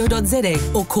mweb.co.za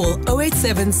or call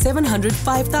 087 700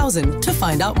 5000 to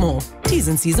find out more. T's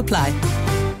and C's apply.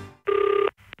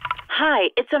 Hi,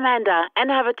 it's Amanda,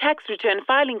 and I have a tax return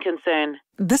filing concern.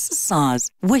 This is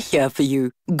SARS. We're here for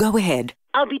you. Go ahead.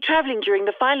 I'll be traveling during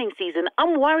the filing season.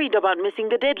 I'm worried about missing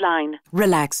the deadline.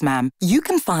 Relax, ma'am. You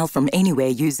can file from anywhere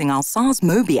using our SARS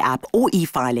Mobi app or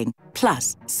e-filing.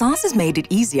 Plus, SARS has made it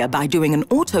easier by doing an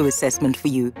auto-assessment for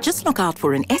you. Just look out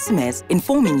for an SMS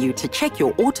informing you to check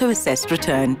your auto-assessed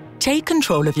return. Take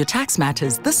control of your tax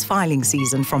matters this filing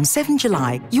season from 7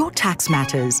 July. Your tax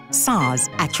matters. SARS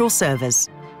at your service.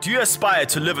 Do you aspire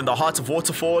to live in the heart of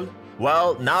Waterfall?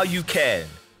 Well, now you can.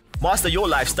 Master your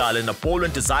lifestyle in a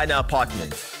Poland designer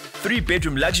apartment.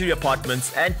 3-bedroom luxury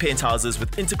apartments and penthouses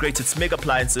with integrated Smeg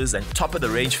appliances and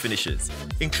top-of-the-range finishes,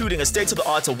 including a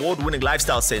state-of-the-art award-winning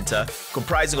lifestyle center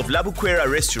comprising of La Buquera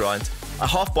restaurant, a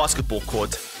half basketball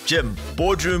court, gym,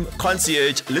 boardroom,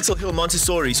 concierge, Little Hill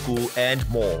Montessori School, and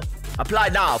more. Apply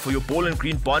now for your Ball and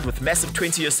Green bond with massive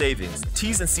 20-year savings.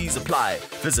 T's and C's apply.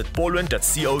 Visit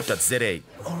ballwind.co.za.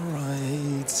 All right.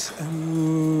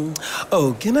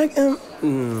 Can I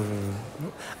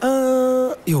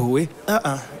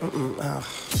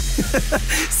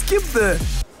skip the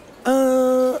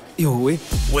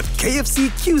with KFC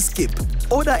Q Skip.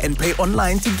 Order and pay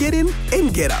online to get in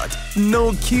and get out.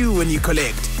 No queue when you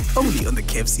collect. Only on the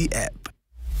KFC app.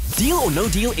 Deal or No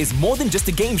Deal is more than just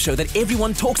a game show that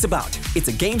everyone talks about. It's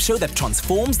a game show that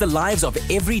transforms the lives of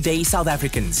everyday South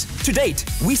Africans. To date,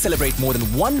 we celebrate more than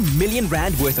 1 million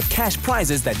rand worth of cash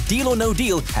prizes that Deal or No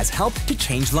Deal has helped to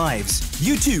change lives.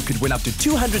 You too could win up to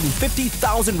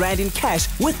 250,000 rand in cash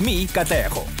with me,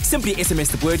 Katlego. Simply SMS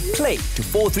the word PLAY to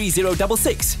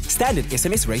 43066. Standard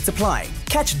SMS rates apply.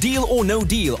 Catch Deal or No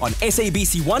Deal on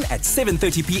SABC1 at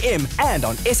 7:30 p.m. and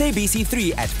on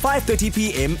SABC3 at 5:30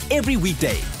 p.m. every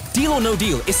weekday. Deal or No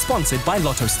Deal is sponsored by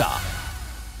Lotto Star.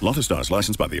 Lotto Star is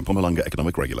licensed by the Mpumalanga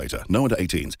Economic Regulator. No under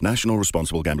 18s. National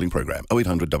Responsible Gambling Program.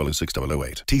 0800 006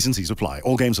 008. T's and C's apply.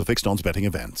 All games are fixed odds betting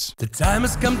events. The time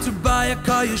has come to buy a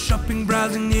car. You're shopping,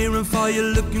 browsing near and far. You're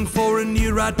looking for a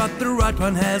new ride, but the right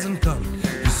one hasn't come.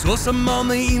 You saw some on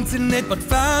the internet, but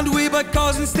found We Buy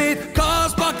Cars instead.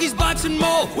 Cars, parkies, bikes and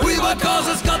more. We Buy Cars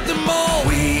has got them all.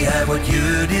 We have what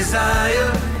you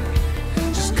desire.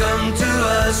 Just come to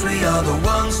us, we are the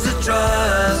ones to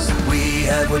trust. We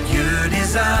have what you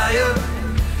desire.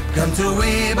 Come to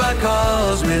We Buy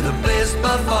Cars, we're the best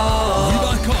by far.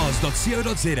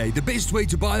 WeBuyCars.co.za, the best way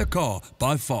to buy a car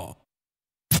by far.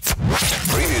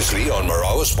 Previously on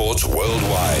Marawa Sports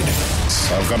Worldwide.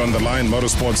 I've got on the line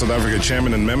Motorsport South Africa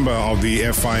chairman and member of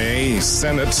the FIA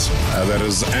Senate, that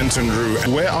is Anton Drew.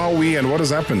 Where are we and what has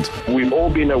happened? We've all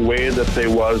been aware that there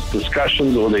was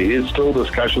discussions, or there is still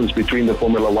discussions between the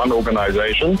Formula One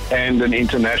organization and an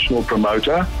international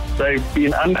promoter. they've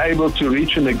been unable to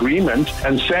reach an agreement,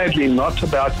 and sadly not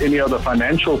about any of the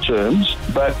financial terms,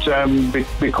 but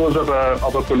because of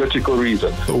a political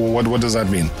reason. What does that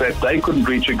mean? That they couldn't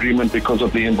reach agreement because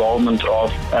of the involvement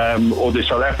of or the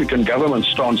South African government's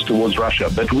stance towards Russia.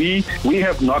 But we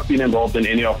have not been involved in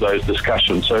any of those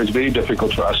discussions, so it's very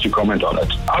difficult for us to comment on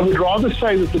it. I would rather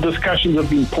say that the discussions have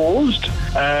been paused,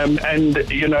 and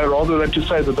rather than to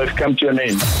say that they've come to an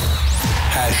end.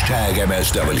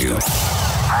 #MSW.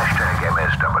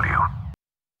 #MSW.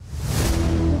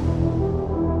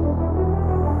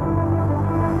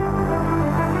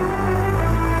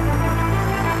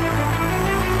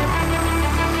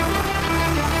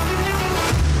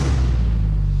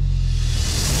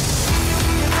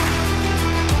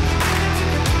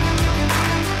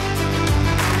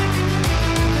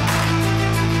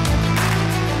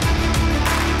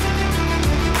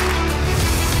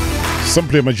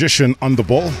 Simply a magician on the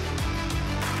ball.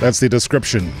 That's the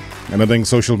description. And I think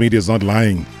social media is not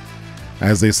lying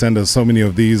as they send us so many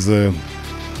of these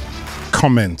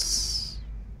comments,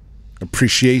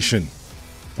 appreciation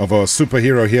of our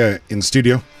superhero here in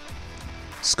studio.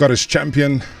 Scottish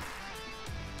champion,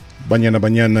 Banyana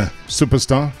Banyana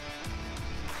superstar,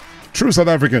 true South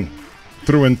African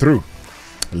through and through,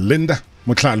 Linda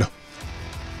Motlhalo,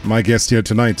 my guest here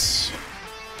tonight.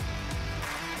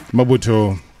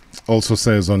 Mabuto also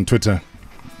says on Twitter,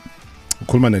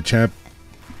 "Kulmane champ,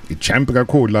 champ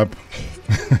kakhulu lapha.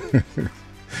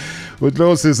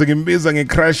 Utlose ngimbiza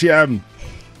ngecrash yami.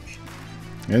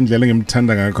 Ngendlela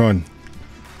ngimthanda ngakhona.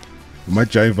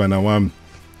 Umajiva na wami.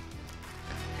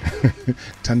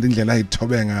 Thanda indlela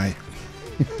ayithobe ngayo."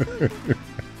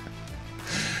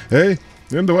 Hey,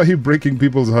 you wonder why he breaking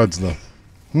people's hearts now?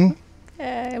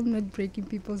 I'm not breaking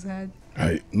people's hearts.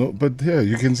 No, but yeah,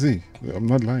 you can see. I'm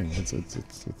not lying. It's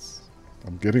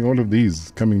I'm getting all of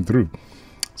these coming through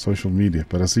social media,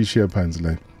 but I see share pines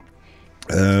like.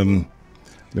 Let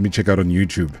me check out on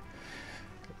YouTube.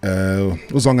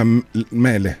 Uzonga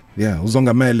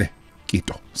Mele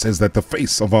Kito says that the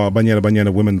face of our Banyana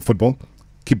Banyana women football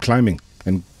keep climbing,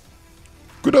 and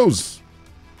kudos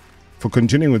for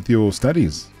continuing with your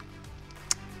studies.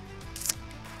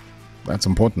 That's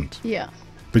important. Yeah.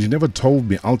 But you never told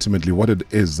me ultimately what it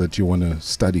is that you want to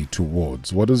study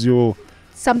towards. What is your...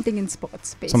 Something in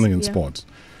sports, basically. Something in sports.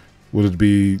 Would it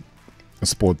be a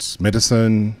sports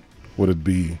medicine? Would it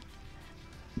be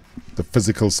the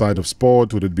physical side of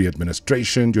sport? Would it be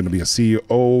administration? Do you want to be a CEO?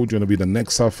 Do you want to be the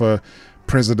next SAFA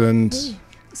president?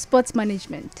 Sports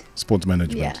management. Sports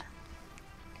management. Yeah.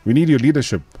 We need your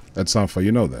leadership at SAFA.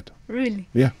 You know that. Really?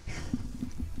 Yeah.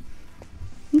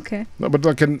 Okay. No, but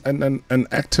like an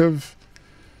active...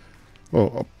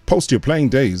 Well, post your playing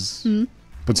days,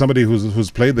 but somebody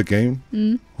who's played the game,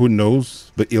 who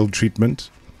knows the ill treatment.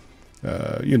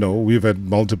 We've had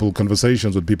multiple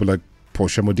conversations with people like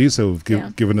Portia Modise who've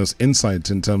given us insight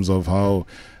in terms of how,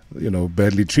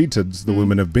 badly treated the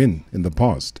women have been in the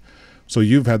past. So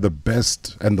you've had the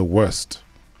best and the worst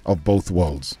of both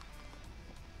worlds.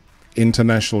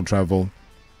 International travel,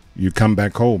 you come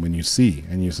back home and you see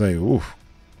and you say, oof,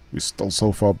 we're still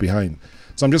so far behind.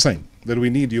 So I'm just saying that we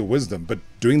need your wisdom, but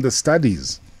doing the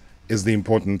studies is the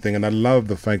important thing. And I love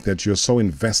the fact that you're so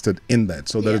invested in that,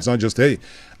 so that it's not just, hey,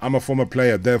 I'm a former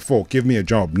player, therefore give me a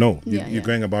job. No, you're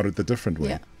going about it the different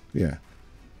way. Yeah.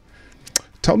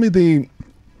 Tell me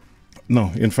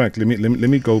no, in fact, let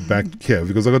me go back here,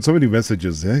 because I got so many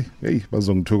messages. Hey,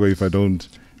 Bazong Togo, if I don't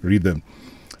read them.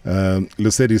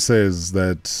 Lucedi says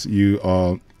that you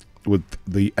are with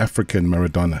the African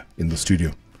Maradona in the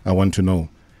studio. I want to know,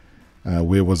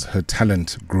 where was her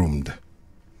talent groomed?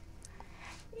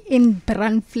 In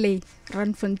Brandfley,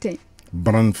 Randfontein.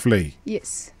 Brandfley?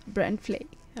 Yes, Brandfley,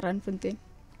 Randfontein.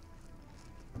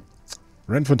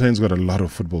 Randfontein's got a lot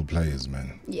of football players,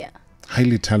 man. Yeah.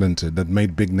 Highly talented, that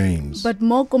made big names. But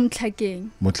more Motlhakeng.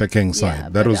 Motlhakeng side. Yeah,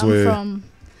 that was where... from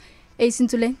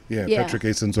Asintuleng. Yeah, Patrick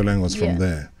Asintuleng was from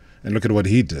there. And look at what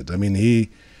he did. I mean, he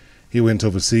went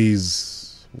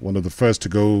overseas, one of the first to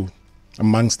go,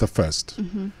 amongst the first,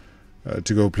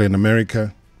 to go play in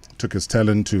America. Took his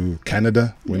talent to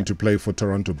Canada, went to play for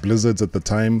Toronto Blizzards at the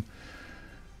time.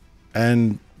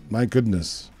 And my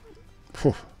goodness.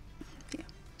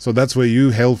 So that's where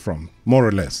you hail from, more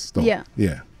or less, though.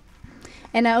 Yeah.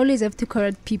 And I always have to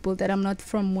correct people that I'm not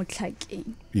from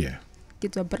Motlhakeng. Yeah.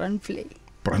 It's a Brandfley.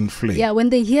 Brandfley. Yeah, when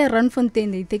they hear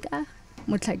Randfontein, they think,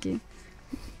 Motlhakeng.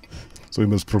 So we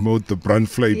must promote the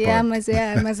Brandfley part.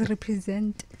 I must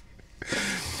represent.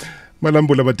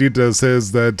 Malambula Batita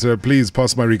says that please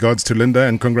pass my regards to Linda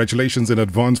and congratulations in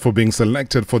advance for being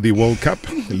selected for the World Cup.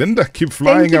 Linda, keep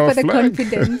flying our flag. Thank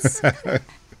you for the confidence.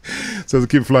 Says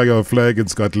keep flying our flag in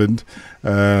Scotland.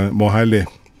 Mohale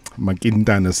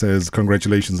Makintana says,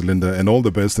 congratulations, Linda, and all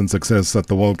the best and success at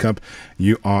the World Cup.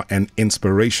 You are an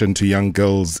inspiration to young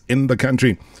girls in the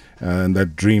country, and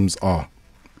that dreams are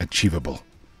achievable.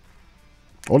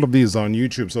 All of these are on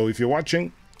YouTube, so if you're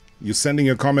watching, you're sending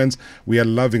your comments, we are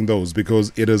loving those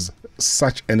because it is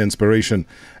such an inspiration.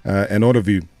 And all of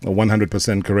you are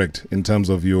 100% correct in terms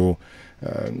of your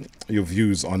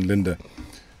views on Linda.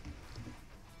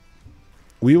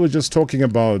 We were just talking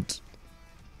about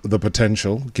the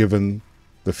potential given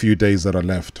the few days that are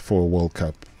left for a World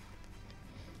Cup.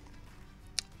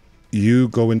 You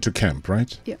go into camp,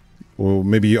 right? Yeah. Or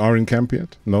maybe you are in camp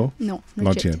yet? No? No,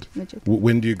 not yet. Not yet.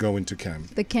 When do you go into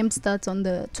camp? The camp starts on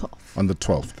the 12th. On the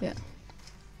 12th? Yeah.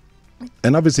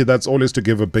 And obviously that's always to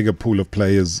give a bigger pool of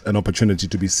players an opportunity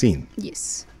to be seen.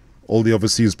 Yes. All the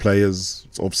overseas players,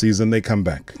 it's off-season, they come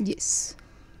back. Yes.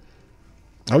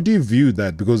 How do you view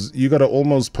that? Because you got to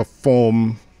almost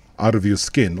perform out of your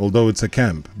skin, although it's a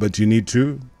camp, but you need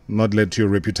to not let your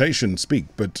reputation speak,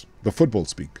 but the football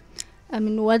speak. I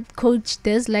mean, what coach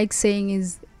does like saying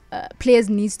is players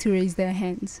needs to raise their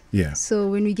hands. Yeah. So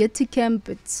when we get to camp,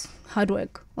 it's hard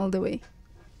work all the way.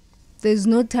 There's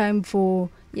no time for,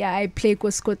 I play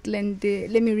for Scotland,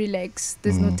 let me relax.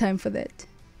 There's no time for that.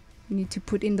 You need to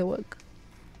put in the work.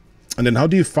 And then how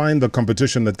do you find the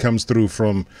competition that comes through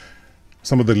from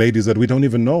some of the ladies that we don't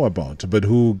even know about, but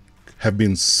who have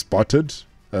been spotted,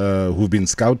 who've been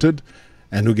scouted,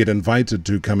 and who get invited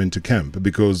to come into camp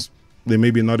because they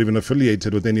may be not even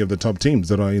affiliated with any of the top teams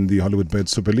that are in the Hollywood Bet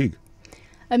Super League?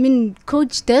 I mean,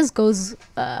 Coach Des goes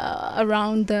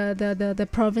around the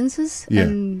provinces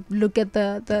and look at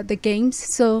the games.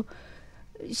 So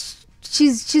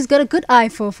she's got a good eye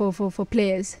for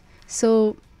players.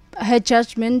 So her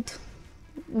judgment,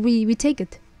 we take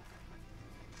it.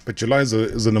 But July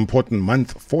is an important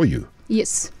month for you.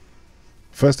 Yes.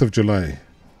 1st of July.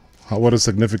 What a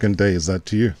significant day is that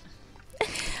to you?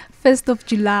 1st of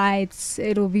July,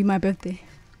 it'll be my birthday.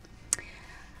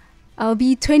 I'll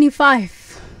be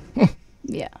 25.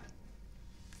 Yeah.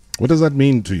 What does that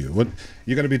mean to you?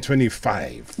 You're going to be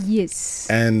 25. Yes.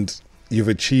 And you've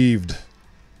achieved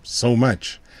so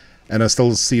much. And I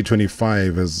still see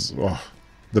 25 as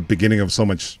the beginning of so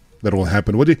much that will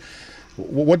happen.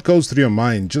 What goes through your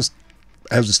mind just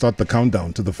as you start the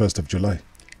countdown to the 1st of July?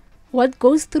 What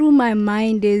goes through my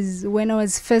mind is when I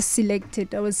was first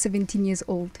selected, I was 17 years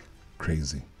old.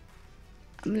 Crazy.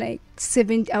 I'm like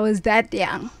 7, I was that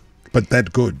young. But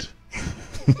that good.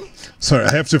 Sorry,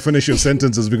 I have to finish your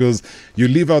sentences because you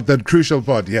leave out that crucial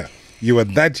part. Yeah, you were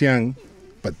that young,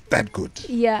 but that good.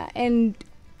 Yeah, and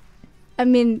I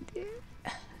mean,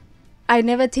 I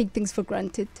never take things for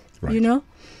granted, right. You know?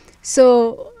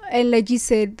 So, and like you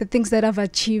said, the things that I've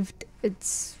achieved,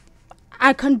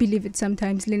 I can't believe it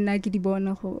sometimes.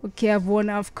 Okay, I've won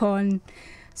AFCON,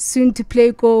 soon to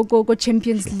play go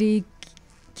Champions League,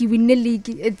 win the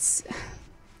league.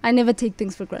 I never take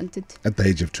things for granted. At the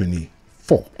age of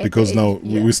 24, because now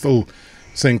we're still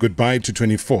saying goodbye to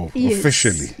 24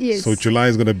 officially. Yes. So July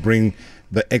is going to bring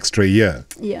the extra year.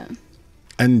 Yeah.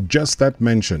 And just that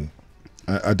mention,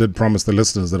 I did promise the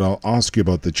listeners that I'll ask you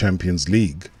about the Champions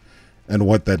League and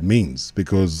what that means,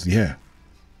 because you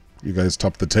guys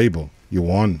topped the table. You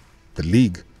won the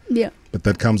league. Yeah. But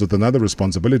that comes with another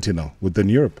responsibility now within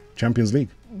Europe, Champions League.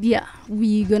 Yeah,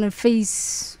 we're going to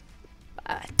face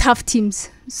tough teams.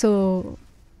 So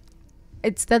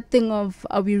it's that thing of,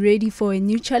 are we ready for a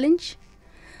new challenge?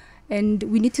 And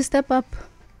we need to step up.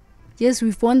 Yes,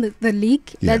 we've won the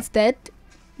league. Yeah. That's that.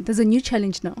 There's a new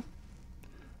challenge now.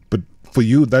 But for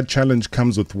you, that challenge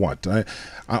comes with what? I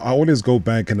always go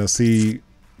back and I see,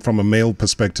 from a male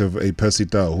perspective, a Percy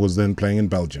Tau who was then playing in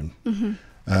Belgium.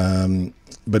 Mm-hmm.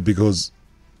 But because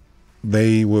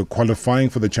they were qualifying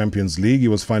for the Champions League, he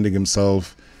was finding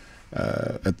himself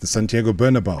at the Santiago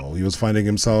Bernabeu. He was finding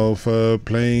himself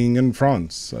playing in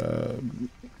France,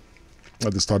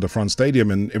 at the Stade de France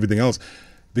Stadium and everything else,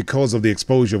 because of the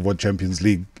exposure of what Champions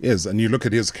League is. And you look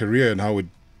at his career and how it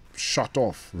shot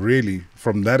off, really,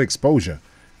 from that exposure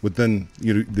within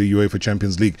the UEFA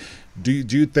Champions League. Do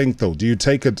you think, though, do you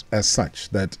take it as such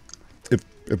that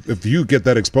if you get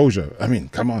that exposure, I mean,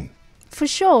 come on. For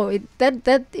sure,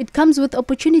 it comes with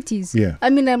opportunities. Yeah. I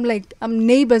mean, I'm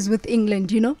neighbors with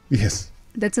England, you know? Yes.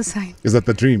 That's a sign. Is that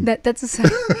the dream? That's a sign.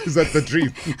 Is that the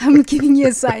dream? I'm giving you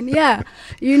a sign, yeah.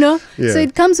 You know? Yeah. So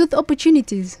it comes with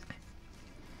opportunities.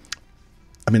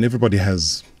 I mean, everybody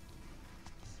has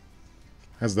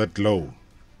that glow.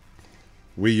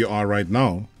 Where you are right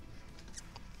now,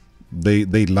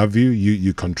 they love you,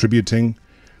 you're contributing,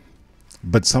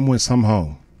 but somewhere,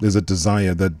 somehow, there's a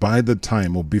desire that by the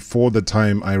time or before the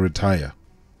time I retire,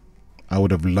 I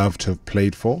would have loved to have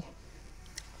played for?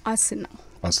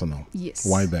 Arsenal. Yes.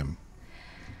 Why them?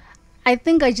 I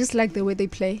think I just like the way they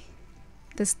play.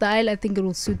 The style, I think it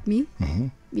will suit me. Mm-hmm.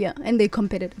 Yeah, and they're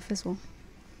competitive as well.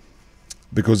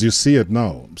 Because you see it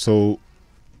now. So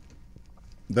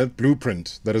that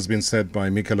blueprint that has been set by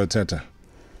Mikel Arteta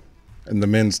and the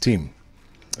men's team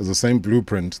is the same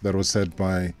blueprint that was set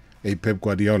by a Pep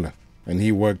Guardiola. And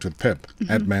he worked with Pep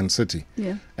at Man City.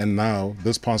 Yeah. And now,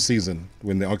 this past season,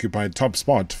 when they occupied top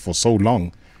spot for so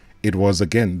long, it was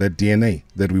again that DNA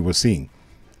that we were seeing.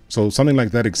 So something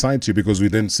like that excites you because we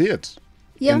then see it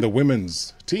in the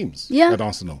women's teams at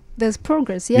Arsenal. There's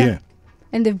progress, yeah.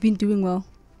 And they've been doing well.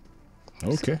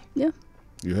 Okay. So, yeah.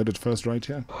 You heard it first right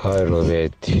here. Hi,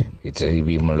 Robert. It's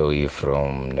A.B. Malloy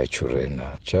from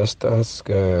Naturena. Just ask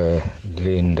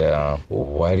Linda,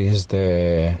 what is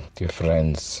the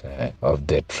difference of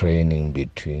the training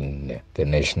between the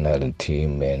national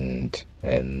team and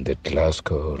the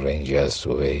Glasgow Rangers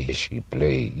where she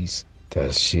plays?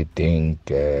 Does she think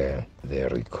the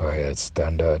required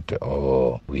standard,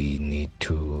 or we need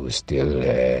to still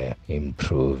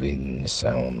improve in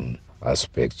some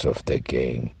aspects of the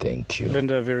game? Thank you.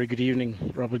 Linda, very good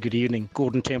evening. Robert, good evening.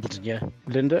 Gordon Templeton, yeah.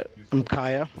 Linda, I'm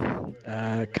Kaya,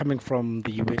 coming from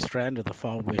the West Rand, or the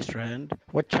far West Rand.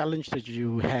 What challenge did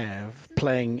you have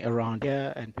playing around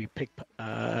here and be picked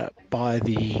by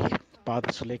the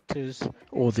selectors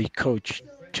or the coach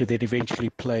to then eventually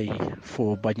play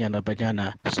for Banyana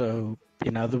Banyana? So,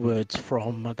 in other words,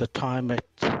 from the time that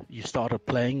you started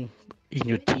playing in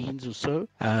your teens or so,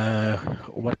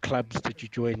 what clubs did you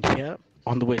join here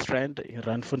on the West Rand, in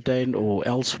Randfontein or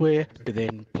elsewhere, to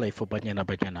then play for Banyana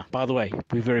Banyana? By the way,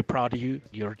 we're very proud of you.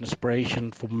 You're an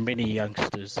inspiration for many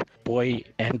youngsters, boy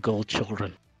and girl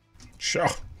children. Sure.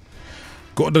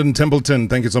 Gordon Templeton,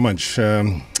 thank you so much.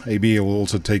 AB will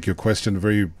also take your question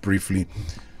very briefly.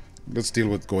 Let's deal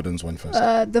with Gordon's one first.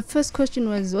 The first question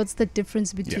was, what's the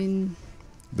difference between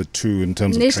the two in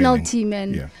terms national of training? Team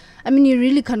and I mean, you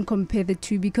really can't compare the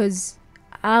two because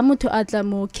Amo to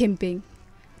Atlamo camping,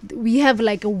 we have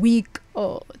like a week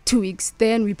or 2 weeks,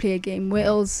 then we play a game. Where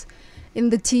else in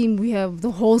the team we have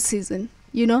the whole season,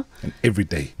 you know? And every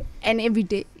day.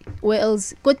 Where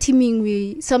else go teaming,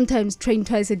 we sometimes train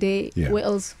twice a day. Where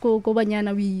else go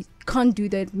Banyana, we can't do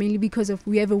that, mainly because of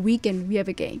we have a week and we have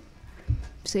a game.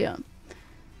 So yeah.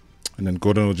 And then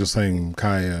Gordon was just saying,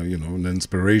 Kaya, you know, an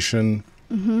inspiration,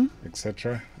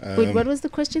 etc. Wait, what was the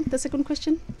question? The second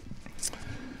question?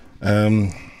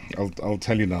 I'll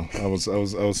tell you now. I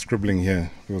was scribbling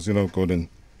here because, you know, Gordon.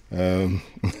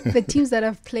 The teams that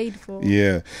I've played for.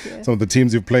 Yeah. Some of the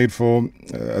teams you've played for,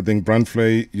 I think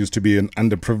Brandflay used to be an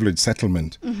underprivileged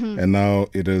settlement, and now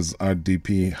it is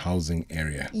RDP housing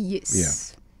area. Yes.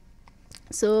 Yeah.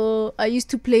 So I used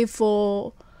to play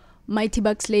for Mighty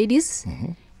Bucks Ladies,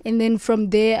 and then from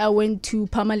there I went to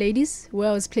Parma Ladies, where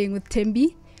I was playing with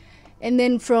Tembi, and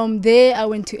then from there I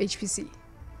went to HPC,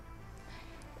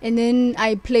 and then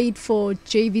I played for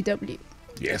JVW.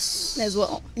 Yes. As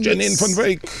well. Janine van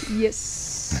Wyk.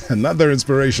 Yes. Another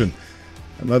inspiration.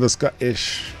 Another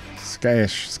Scottish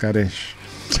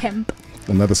champ.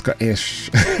 Another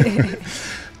Scottish.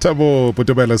 Tabo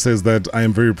Potobela says that I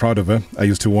am very proud of her. I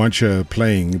used to watch her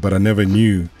playing, but I never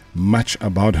knew much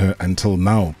about her until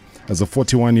now. As a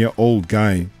 41-year-old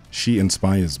guy, she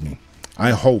inspires me.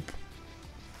 I hope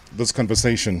this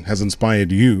conversation has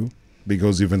inspired you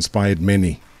because you've inspired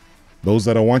many. Those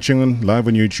that are watching on live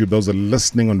on YouTube, those that are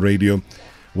listening on radio,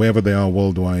 wherever they are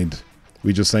worldwide,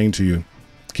 we're just saying to you,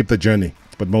 keep the journey.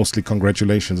 But mostly,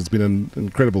 congratulations. It's been an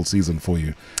incredible season for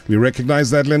you. We recognize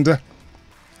that, Linda,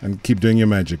 and keep doing your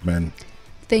magic, man.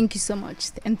 Thank you so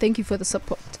much, and thank you for the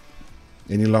support.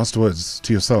 Any last words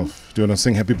to yourself? Do you want to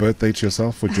sing happy birthday to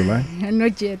yourself for July?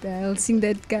 Not yet. I'll sing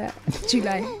that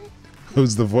July.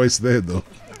 Who's the voice there, though?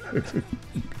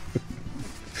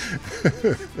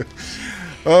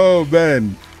 Oh,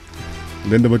 man.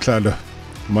 Linda Motlhalo,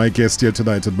 my guest here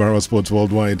tonight at Marawa Sports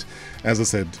Worldwide. As I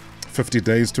said, 50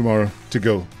 days tomorrow to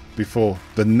go before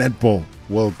the Netball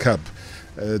World Cup.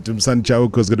 Dumsan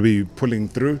Chauko is going to be pulling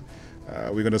through.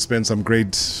 We're going to spend some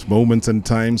great moments and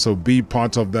time, so be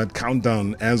part of that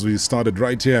countdown as we started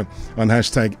right here on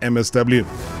 #MSW.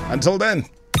 Until then.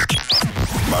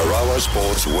 Marawa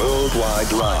Sports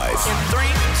Worldwide Live. In 3,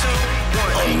 2,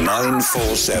 1. On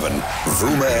 947,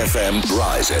 Vuma FM,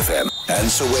 Rise FM, and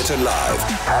Soweto Live.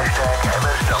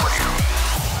 #MSW.